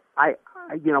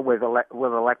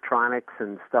 With electronics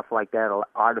and stuff like that,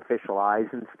 artificial eyes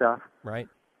and stuff. Right.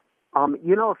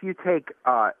 If you take,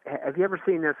 have you ever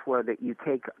seen this where they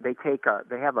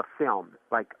have a film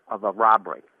like of a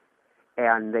robbery,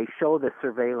 and they show the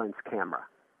surveillance camera,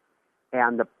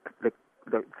 and the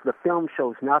film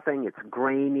shows nothing. It's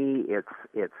grainy. It's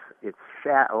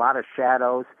a lot of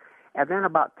shadows. And then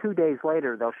about 2 days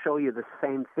later, they'll show you the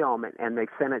same film, and they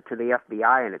send it to the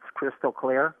FBI, and it's crystal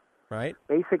clear. Right.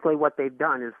 Basically, what they've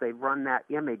done is they've run that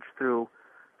image through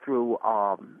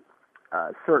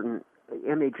certain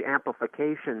image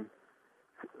amplification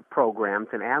programs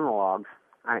and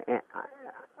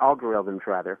algorithms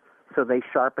rather, so they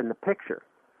sharpen the picture.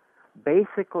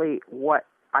 Basically, what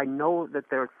I know that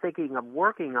they're thinking of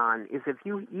working on is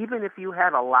even if you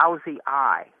had a lousy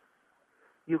eye,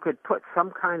 you could put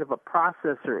some kind of a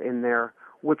processor in there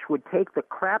which would take the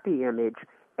crappy image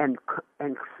and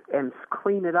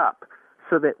clean it up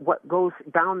so that what goes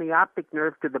down the optic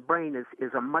nerve to the brain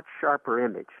is a much sharper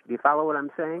image. Do you follow what I'm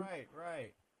saying?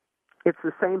 Right. It's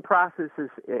the same process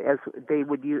as they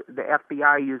would use, the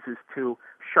FBI uses to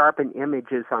sharpen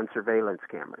images on surveillance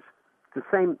cameras. It's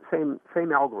the same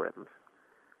algorithms.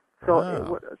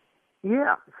 So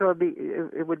so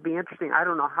it would be interesting. I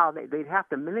don't know how they'd have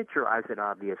to miniaturize it,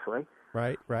 obviously.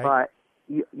 Right. But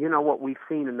you know what we've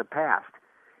seen in the past.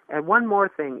 And one more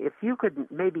thing, if you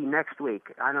could maybe next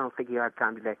week, I don't think you have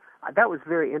time today, that was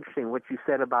very interesting what you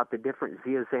said about the different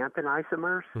zeaxanthin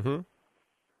isomers. Mm-hmm.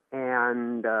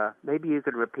 And maybe you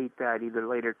could repeat that either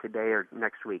later today or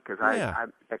next week, because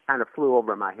that kind of flew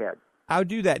over my head. I'll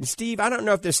do that. And Steve, I don't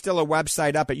know if there's still a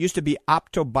website up. It used to be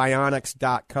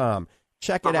optobionics.com.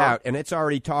 Check it out, and it's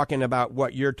already talking about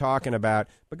what you're talking about.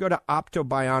 But go to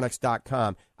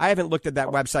optobionics.com. I haven't looked at that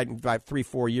website in about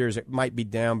 3-4 years. It might be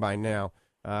down by now.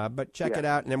 But check it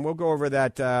out, and then we'll go over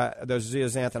those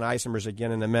zeaxanthin isomers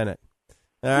again in a minute.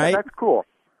 All right? That's cool.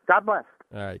 God bless.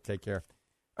 All right, take care.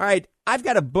 All right, I've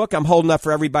got a book I'm holding up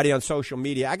for everybody on social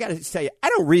media. I got to tell you, I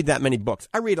don't read that many books.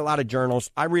 I read a lot of journals.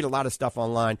 I read a lot of stuff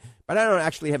online, but I don't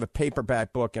actually have a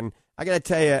paperback book. And I got to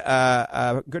tell you,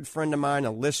 a good friend of mine,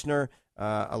 a listener,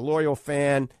 a loyal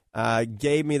fan,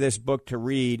 gave me this book to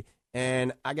read,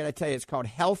 and I got to tell you, it's called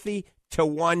Healthy to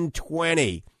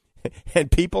 120. And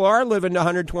people are living to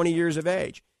 120 years of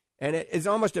age. And it is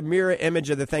almost a mirror image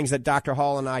of the things that Dr.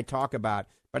 Hall and I talk about.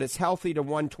 But it's Healthy to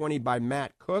 120 by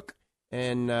Matt Cook.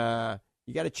 And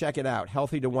you got to check it out,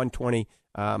 Healthy to 120.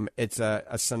 It's a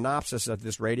synopsis of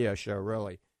this radio show,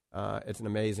 really. It's an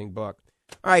amazing book.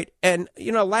 All right. And,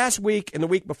 last week and the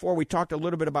week before, we talked a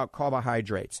little bit about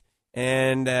carbohydrates.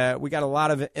 And we got a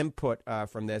lot of input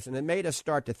from this. And it made us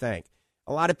start to think.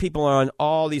 A lot of people are on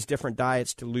all these different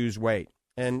diets to lose weight.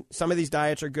 And some of these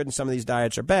diets are good and some of these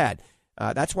diets are bad.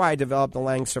 That's why I developed the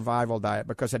Lang Survival Diet,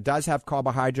 because it does have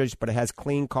carbohydrates, but it has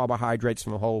clean carbohydrates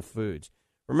from whole foods.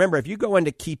 Remember, if you go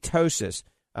into ketosis,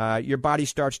 your body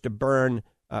starts to burn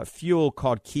fuel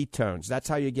called ketones. That's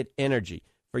how you get energy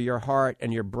for your heart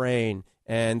and your brain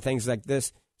and things like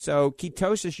this. So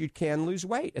ketosis, you can lose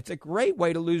weight. It's a great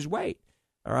way to lose weight,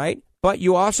 all right? But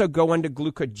you also go into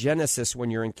glucogenesis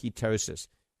when you're in ketosis,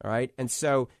 all right? And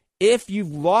so if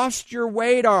you've lost your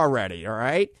weight already, all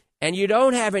right, and you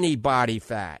don't have any body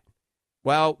fat,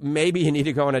 well, maybe you need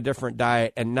to go on a different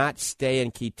diet and not stay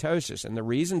in ketosis. And the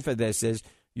reason for this is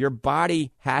your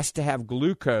body has to have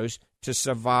glucose to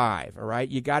survive, all right?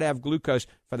 You got to have glucose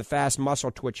for the fast muscle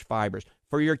twitch fibers,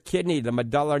 for your kidney, the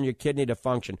medulla in your kidney to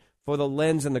function, for the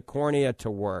lens and the cornea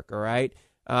to work, all right?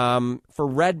 For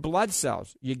red blood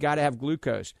cells, you got to have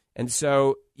glucose. And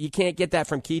so you can't get that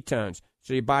from ketones.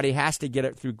 So your body has to get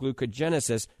it through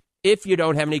glucogenesis if you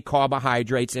don't have any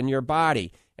carbohydrates in your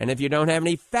body. And if you don't have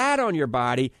any fat on your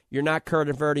body, you're not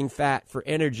converting fat for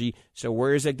energy. So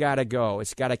where's it got to go?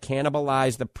 It's got to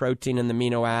cannibalize the protein and the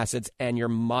amino acids and your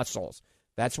muscles.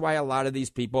 That's why a lot of these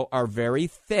people are very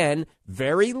thin,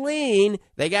 very lean.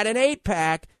 They got an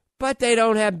 8-pack, but they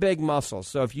don't have big muscles.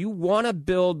 So if you want to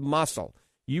build muscle,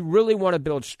 you really want to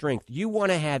build strength, you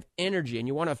want to have energy, and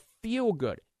you want to feel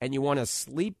good, and you want to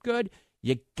sleep good,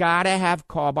 you got to have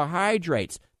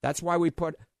carbohydrates. That's why we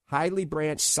put highly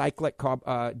branched cyclic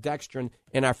dextrin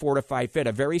in our Fortify Fit,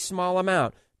 a very small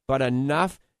amount, but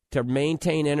enough to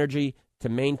maintain energy, to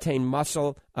maintain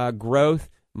muscle growth,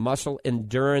 muscle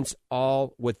endurance,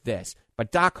 all with this.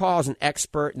 But Doc Hall is an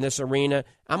expert in this arena.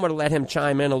 I'm going to let him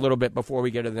chime in a little bit before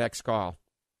we get to the next call.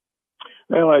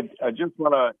 Well, I just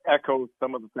want to echo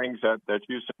some of the things that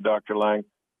you said, Dr. Lang.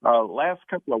 Last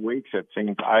couple of weeks, it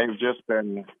seems, I've just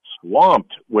been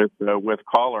swamped with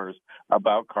callers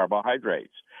about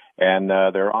carbohydrates. And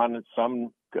they're on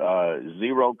some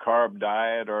zero-carb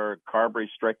diet or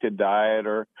carb-restricted diet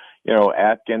or,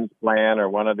 Atkins plan or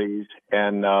one of these.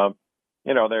 And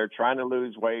they're trying to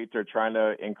lose weight. They're trying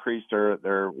to increase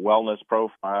their wellness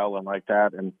profile and like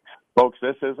that. And folks,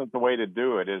 this isn't the way to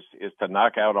do it, is to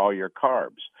knock out all your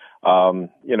carbs.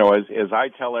 As I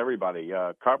tell everybody,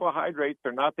 carbohydrates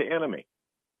are not the enemy.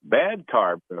 Bad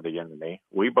carbs are the enemy.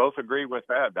 We both agree with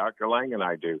that. Dr. Lang and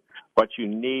I do. But you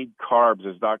need carbs,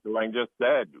 as Dr. Lang just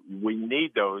said. We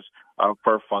need those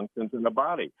for functions in the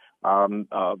body.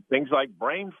 Things like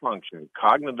brain function,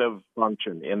 cognitive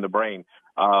function in the brain,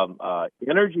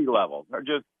 energy levels are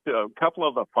just a couple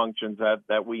of the functions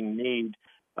that we need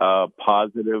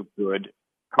positive, good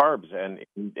carbs and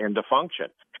to function.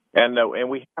 And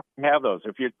we have to have those.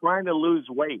 If you're trying to lose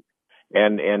weight,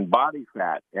 and body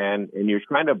fat, and you're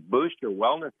trying to boost your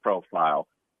wellness profile,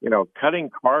 cutting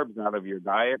carbs out of your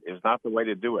diet is not the way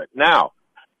to do it. Now,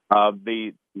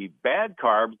 the bad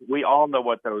carbs, we all know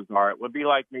what those are. It would be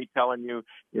like me telling you,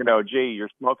 gee, you're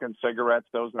smoking cigarettes,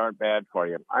 those aren't bad for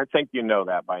you. I think you know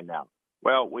that by now.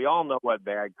 Well, we all know what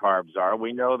bad carbs are.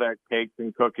 We know that cakes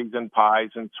and cookies and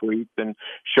pies and sweets and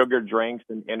sugar drinks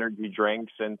and energy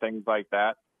drinks and things like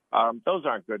that, those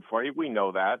aren't good for you. We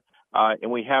know that.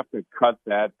 And we have to cut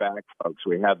that back, folks.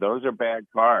 Those are bad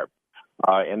carbs.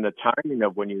 And the timing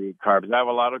of when you eat carbs. I have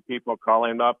a lot of people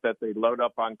calling up that they load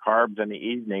up on carbs in the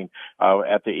evening,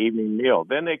 at the evening meal.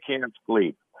 Then they can't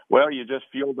sleep. Well, you just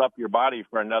fueled up your body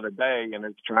for another day, and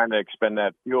it's trying to expend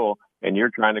that fuel, and you're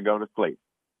trying to go to sleep.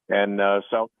 And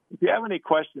so if you have any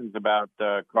questions about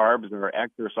carbs or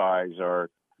exercise or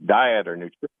diet or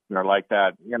nutrition or like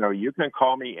that, you can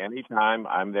call me anytime.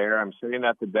 I'm there. I'm sitting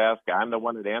at the desk. I'm the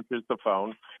one that answers the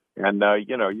phone. And,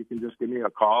 you can just give me a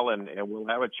call and we'll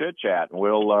have a chit chat and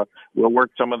we'll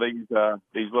work some of these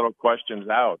little questions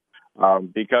out,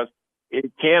 because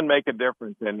it can make a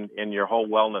difference in your whole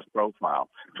wellness profile.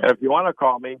 And if you want to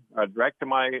call me direct to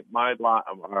my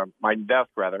desk,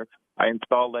 rather, I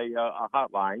installed a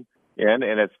hotline and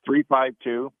it's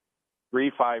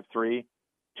 352-353-2206.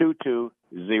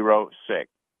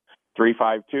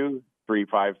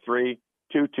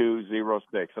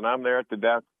 352-353-2206. And I'm there at the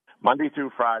desk Monday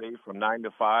through Friday from 9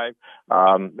 to 5.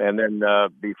 And then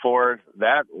before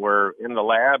that, we're in the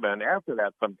lab. And after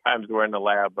that, sometimes we're in the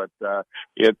lab. But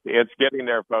it's getting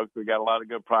there, folks. We got a lot of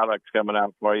good products coming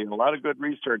out for you and a lot of good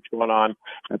research going on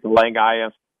at the Lang Eye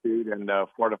Institute and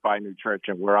Fortify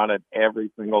Nutrition. We're on it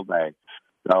every single day.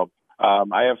 So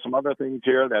I have some other things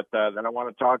here that I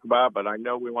want to talk about, but I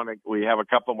know we have a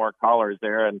couple more callers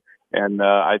there, and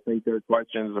I think their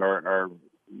questions are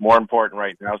more important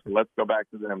right now. So let's go back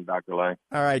to them, Dr. Lang.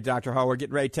 All right, Dr. Hall, we're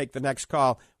getting ready to take the next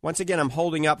call. Once again, I'm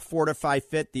holding up Fortify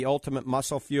Fit, the ultimate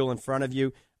muscle fuel in front of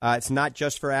you. It's not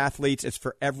just for athletes; it's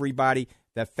for everybody.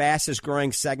 The fastest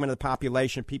growing segment of the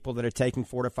population, people that are taking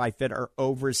Fortify Fit, are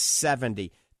over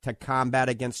 70 to combat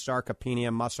against sarcopenia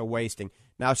and muscle wasting.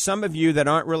 Now, some of you that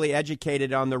aren't really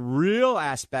educated on the real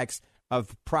aspects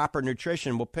of proper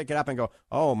nutrition will pick it up and go,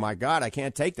 oh, my God, I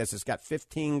can't take this. It's got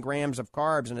 15 grams of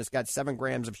carbs and it's got 7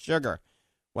 grams of sugar.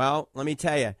 Well, let me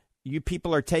tell you, you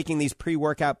people are taking these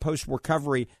pre-workout,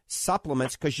 post-recovery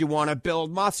supplements because you want to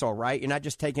build muscle, right? You're not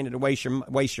just taking it to waste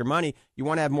your money. You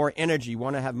want to have more energy. You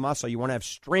want to have muscle. You want to have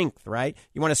strength, right?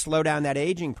 You want to slow down that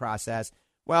aging process.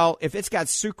 Well, if it's got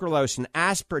sucralose and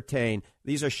aspartame,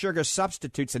 these are sugar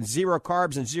substitutes, and 0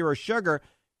 carbs and 0 sugar,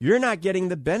 you're not getting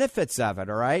the benefits of it,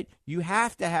 all right? You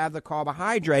have to have the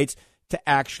carbohydrates to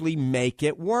actually make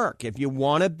it work. If you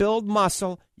want to build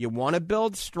muscle, you want to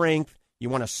build strength, you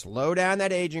want to slow down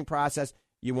that aging process,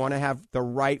 you want to have the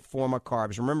right form of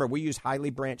carbs. Remember, we use highly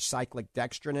branched cyclic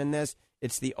dextrin in this.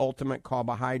 It's the ultimate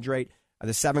carbohydrate.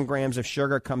 The 7 grams of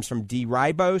sugar comes from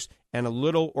D-ribose and a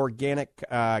little organic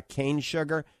cane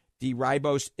sugar.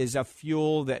 D-ribose is a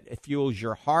fuel that fuels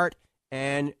your heart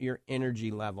and your energy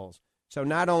levels. So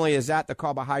not only is that the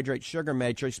carbohydrate sugar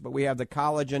matrix, but we have the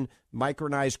collagen,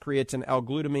 micronized creatine,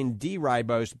 L-glutamine,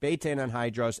 D-ribose, beta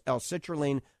anhydrous,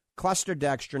 L-citrulline, cluster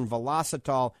dextrin,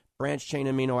 velocitol, branched-chain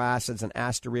amino acids, and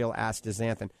asteryl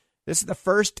astaxanthin. This is the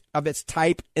first of its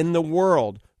type in the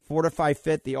world. Fortify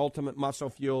Fit, the ultimate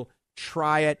muscle fuel.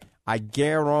 Try it. I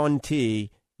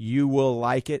guarantee you will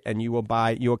like it, and you will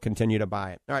continue to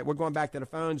buy it. All right, we're going back to the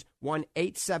phones.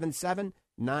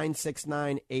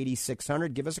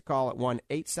 1-877-969-8600. Give us a call at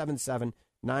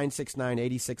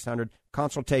 1-877-969-8600.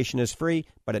 Consultation is free,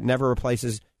 but it never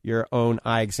replaces your own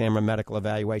eye exam or medical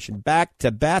evaluation. Back to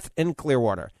Beth in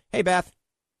Clearwater. Hey, Beth.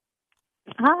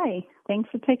 Hi. Thanks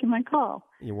for taking my call.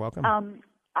 You're welcome.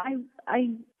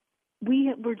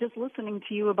 We were just listening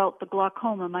to you about the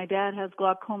glaucoma. My dad has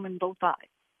glaucoma in both eyes,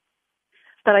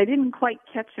 but I didn't quite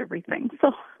catch everything.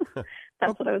 So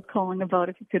that's what I was calling about.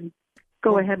 If you could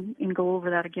go ahead and go over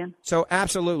that again. So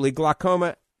absolutely,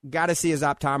 glaucoma, got to see his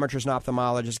optometrist and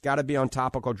ophthalmologist, got to be on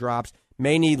topical drops,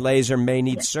 may need laser, may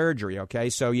need surgery, okay?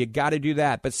 So you got to do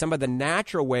that. But some of the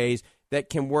natural ways that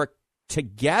can work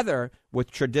together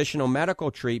with traditional medical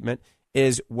treatment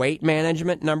is weight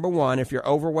management, number one. If you're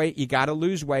overweight, you got to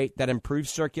lose weight. That improves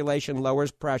circulation,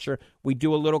 lowers pressure. We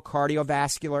do a little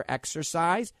cardiovascular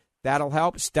exercise. That'll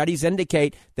help. Studies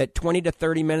indicate that 20 to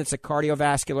 30 minutes of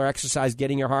cardiovascular exercise,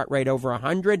 getting your heart rate over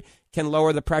 100, can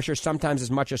lower the pressure sometimes as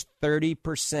much as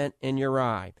 30% in your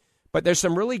eye. But there's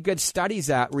some really good studies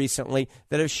out recently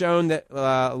that have shown that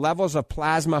levels of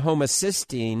plasma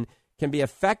homocysteine can be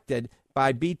affected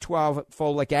by B12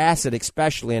 folic acid,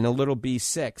 especially, and a little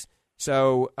B6.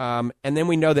 So, and then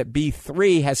we know that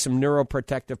B3 has some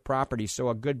neuroprotective properties. So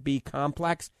a good B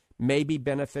complex may be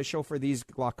beneficial for these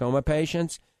glaucoma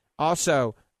patients.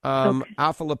 Also,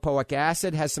 alpha lipoic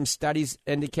acid has some studies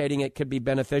indicating it could be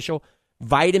beneficial.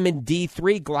 Vitamin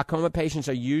D3, glaucoma patients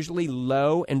are usually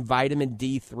low in vitamin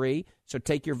D3. So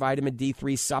take your vitamin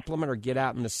D3 supplement or get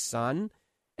out in the sun.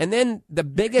 And then the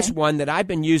biggest one that I've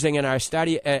been using in our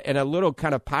study, in a little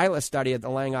kind of pilot study at the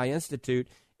Lang Eye Institute,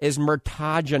 is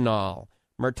mirtogenol.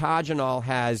 Mirtogenol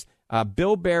has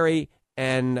bilberry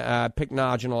and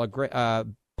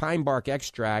pycnogenol, pine bark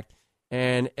extract,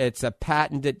 and it's a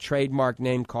patented trademark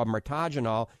name called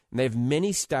mirtogenol. And they have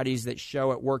many studies that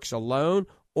show it works alone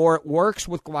or it works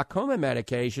with glaucoma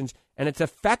medications, and it's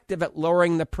effective at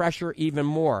lowering the pressure even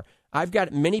more. I've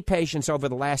got many patients over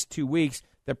the last 2 weeks,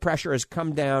 the pressure has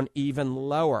come down even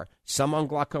lower. Some on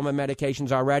glaucoma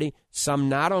medications already, some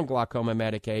not on glaucoma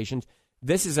medications.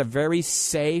 This is a very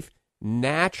safe,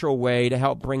 natural way to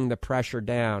help bring the pressure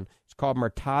down. It's called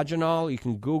mirtogenol. You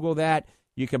can Google that.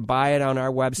 You can buy it on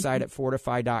our website at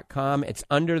fortify.com. It's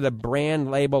under the brand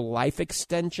label Life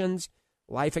Extensions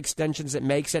that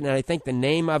makes it. And I think the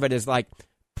name of it is like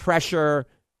pressure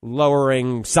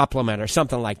lowering supplement or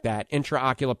something like that,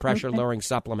 intraocular pressure lowering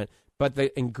supplement. But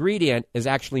the ingredient is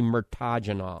actually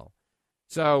mirtogenol.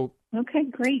 So, okay,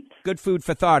 great. Good food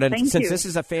for thought. And Thank since you. this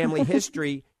is a family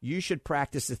history, you should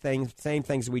practice the same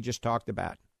things we just talked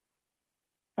about.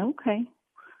 Okay.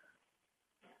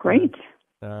 Great.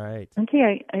 All right.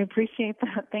 Okay, I appreciate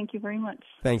that. Thank you very much.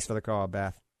 Thanks for the call,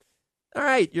 Beth. All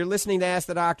right, you're listening to Ask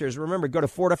the Doctors. Remember, go to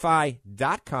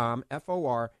fortify.com,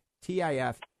 Fortifeye,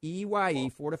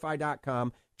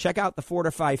 fortify.com. Check out the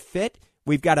Fortify Fit.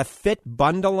 We've got a Fit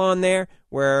bundle on there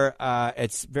where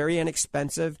it's very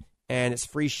inexpensive and it's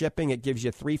free shipping. It gives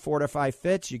you 3 Fortify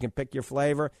Fits. You can pick your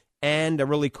flavor and a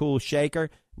really cool shaker.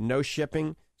 No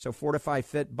shipping. So Fortify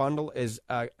Fit bundle is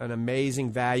an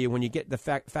amazing value. When you get the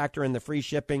factor in the free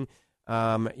shipping,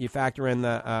 you factor in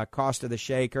the cost of the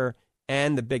shaker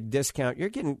and the big discount, you're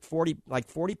getting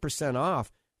 40%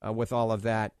 off with all of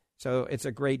that. So it's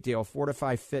a great deal.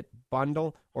 Fortify Fit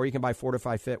bundle, or you can buy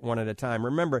Fortify Fit one at a time.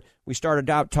 Remember, we started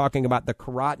out talking about the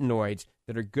carotenoids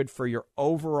that are good for your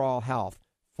overall health.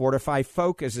 Fortify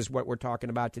Focus is what we're talking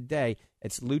about today.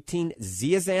 It's lutein,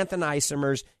 zeaxanthin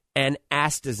isomers, and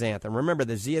astaxanthin. Remember,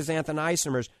 the zeaxanthin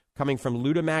isomers coming from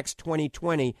Lutamax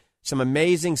 2020. Some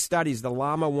amazing studies, the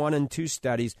Llama 1 and 2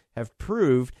 studies, have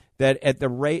proved that at the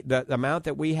rate, the amount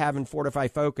that we have in Fortify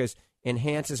Focus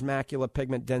enhances macular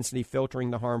pigment density,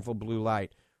 filtering the harmful blue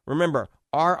light. Remember,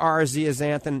 RR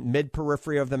zeaxanthin,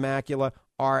 mid-periphery of the macula,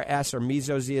 RS or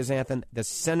mesozeaxanthin, the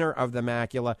center of the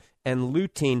macula, and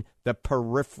lutein, the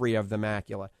periphery of the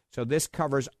macula. So this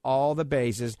covers all the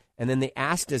bases, and then the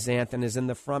astaxanthin is in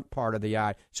the front part of the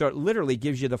eye. So it literally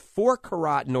gives you the 4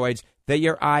 carotenoids that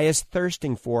your eye is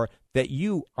thirsting for that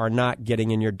you are not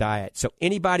getting in your diet. So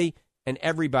anybody and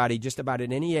everybody, just about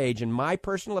at any age, in my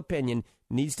personal opinion,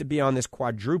 needs to be on this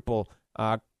quadruple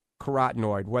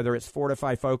carotenoid, whether it's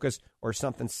Fortify Focus or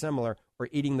something similar, or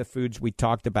eating the foods we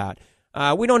talked about.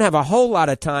 We don't have a whole lot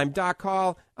of time. Doc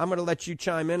Hall, I'm going to let you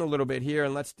chime in a little bit here,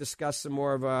 and let's discuss some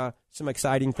more of some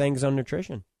exciting things on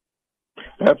nutrition.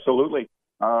 Absolutely.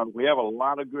 We have a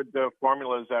lot of good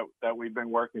formulas that we've been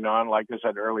working on. Like I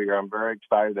said earlier, I'm very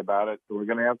excited about it. So we're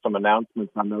going to have some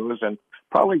announcements on those, and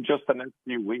probably just the next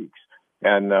few weeks,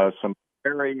 and some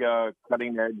very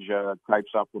cutting-edge type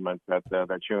supplements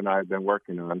that you and I have been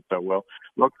working on. So we'll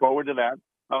look forward to that.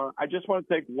 I just want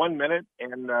to take 1 minute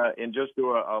and just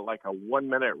do a 1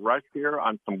 minute rush here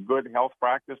on some good health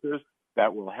practices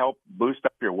that will help boost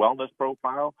up your wellness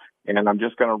profile. And I'm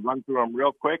just going to run through them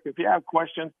real quick. If you have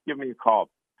questions, give me a call.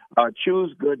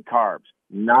 Choose good carbs,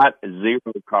 not zero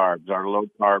carbs or low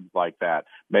carbs like that.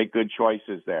 Make good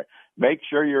choices there. Make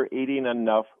sure you're eating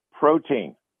enough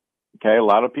protein. Okay, a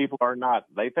lot of people are not.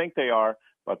 They think they are,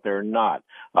 but they're not.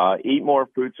 Eat more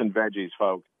fruits and veggies,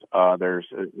 folks.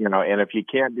 And if you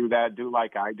can't do that, do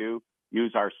like I do.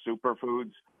 Use our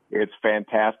superfoods. It's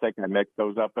fantastic. I mix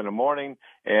those up in the morning,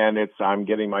 and I'm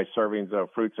getting my servings of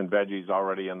fruits and veggies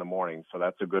already in the morning. So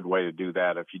that's a good way to do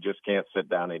that if you just can't sit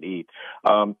down and eat.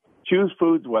 Choose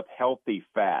foods with healthy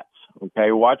fats.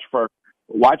 Okay, watch for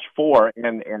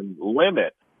and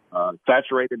limit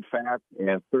saturated fats,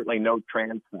 and certainly no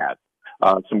trans fats.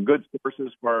 Some good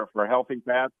sources for healthy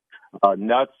fats: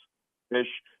 nuts, fish,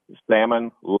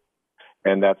 salmon,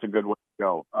 and that's a good way to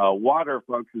go. Water,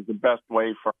 folks, is the best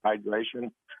way for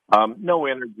hydration. No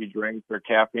energy drinks or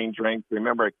caffeine drinks.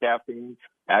 Remember, caffeine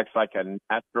acts like a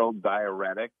natural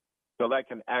diuretic, so that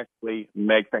can actually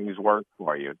make things worse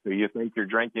for you. So you think you're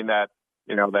drinking that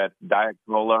Diet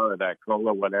Cola or that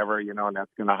cola, whatever, and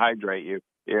that's going to hydrate you.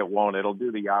 It won't. It'll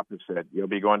do the opposite. You'll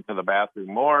be going to the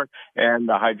bathroom more, and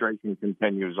the hydration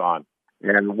continues on.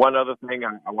 And one other thing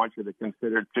I want you to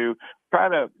consider too: try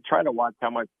to watch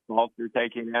how much salt you're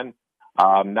taking in.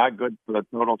 Not good for the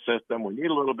total system. We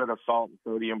need a little bit of salt and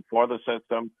sodium for the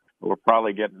system. We're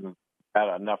probably getting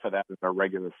enough of that with our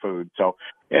regular food. So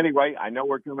anyway, I know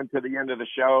we're coming to the end of the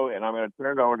show, and I'm going to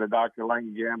turn it over to Dr. Lang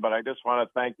again, but I just want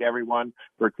to thank everyone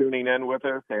for tuning in with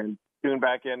us, and tune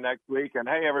back in next week. And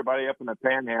hey, everybody up in the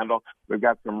Panhandle, we've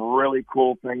got some really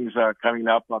cool things coming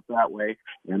up that way.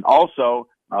 And also,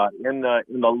 in the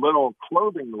little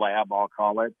clothing lab, I'll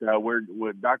call it, we're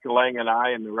with Dr. Lang and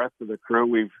I and the rest of the crew,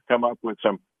 we've come up with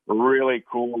some really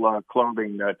cool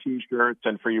clothing, T-shirts,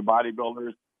 and for you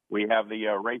bodybuilders, we have the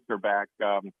Racerback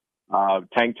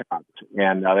tank tops,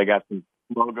 and they got some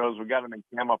logos. We got them in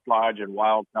camouflage and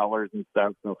wild colors and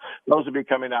stuff. So those will be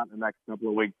coming out in the next couple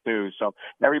of weeks too. So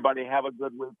everybody have a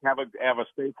good week. Have a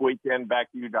safe weekend.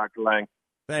 Back to you, Dr. Lang.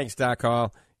 Thanks, Doc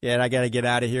Hall. Yeah, and I got to get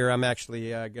out of here. I'm actually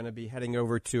going to be heading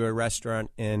over to a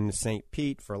restaurant in St.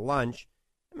 Pete for lunch.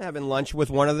 I'm having lunch with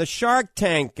one of the Shark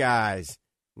Tank guys,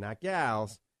 not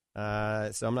gals. So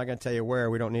I'm not going to tell you where.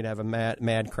 We don't need to have a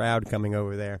mad crowd coming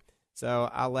over there. So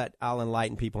I'll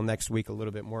enlighten people next week a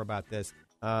little bit more about this.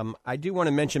 I do want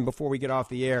to mention before we get off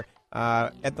the air,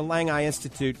 at the Lang Eye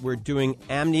Institute, we're doing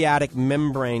amniotic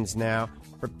membranes now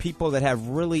for people that have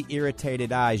really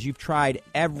irritated eyes. You've tried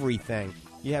everything.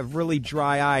 You have really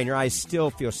dry eye, and your eyes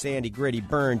still feel sandy, gritty,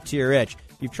 burned, tear, itch.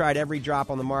 You've tried every drop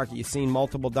on the market. You've seen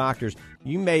multiple doctors.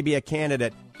 You may be a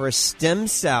candidate for a stem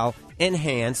cell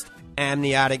enhanced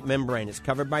amniotic membrane. It's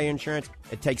covered by insurance.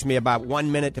 It takes me about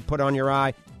 1 minute to put on your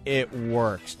eye. It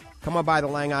works. Come on by the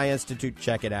Lang Eye Institute.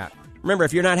 Check it out. Remember,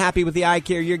 if you're not happy with the eye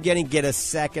care you're getting, get a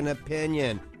second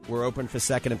opinion. We're open for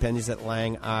second opinions at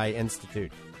Lang Eye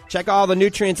Institute. Check all the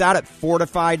nutrients out at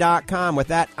Fortify.com. With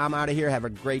that, I'm out of here. Have a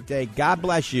great day. God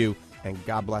bless you, and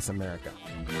God bless America.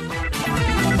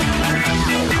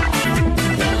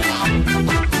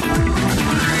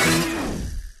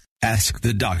 Ask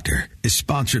the Doctor is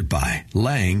sponsored by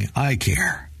Lang Eye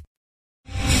Care.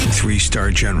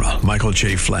 3-star General Michael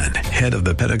J. Flynn, head of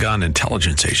the Pentagon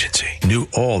Intelligence Agency, knew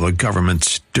all the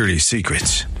government's dirty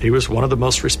secrets. He was one of the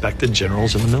most respected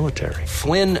generals in the military.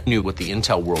 Flynn knew what the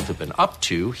intel world had been up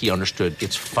to. He understood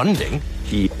its funding.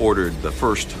 He ordered the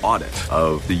first audit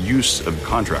of the use of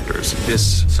contractors.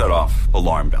 This set off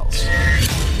alarm bells.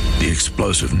 The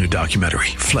explosive new documentary,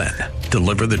 Flynn,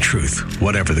 Deliver the Truth,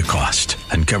 Whatever the Cost,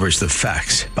 uncovers the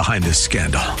facts behind this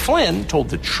scandal. Flynn told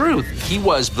the truth. He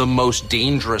was the most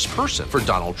dangerous person for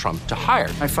Donald Trump to hire.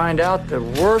 I find out the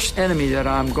worst enemy that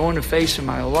I'm going to face in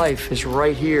my life is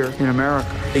right here in America.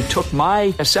 They took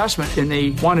my assessment and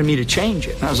they wanted me to change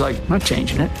it. And I was like, I'm not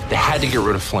changing it. They had to get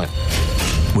rid of Flynn.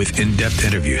 With in-depth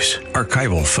interviews,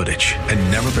 archival footage,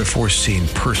 and never-before-seen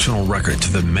personal records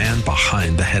of the man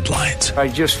behind the headlines. I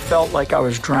just felt like I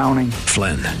was drowning.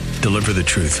 Flynn, Deliver the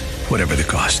Truth, Whatever the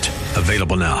Cost.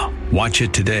 Available now. Watch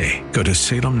it today. Go to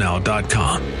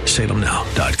salemnow.com.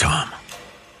 salemnow.com.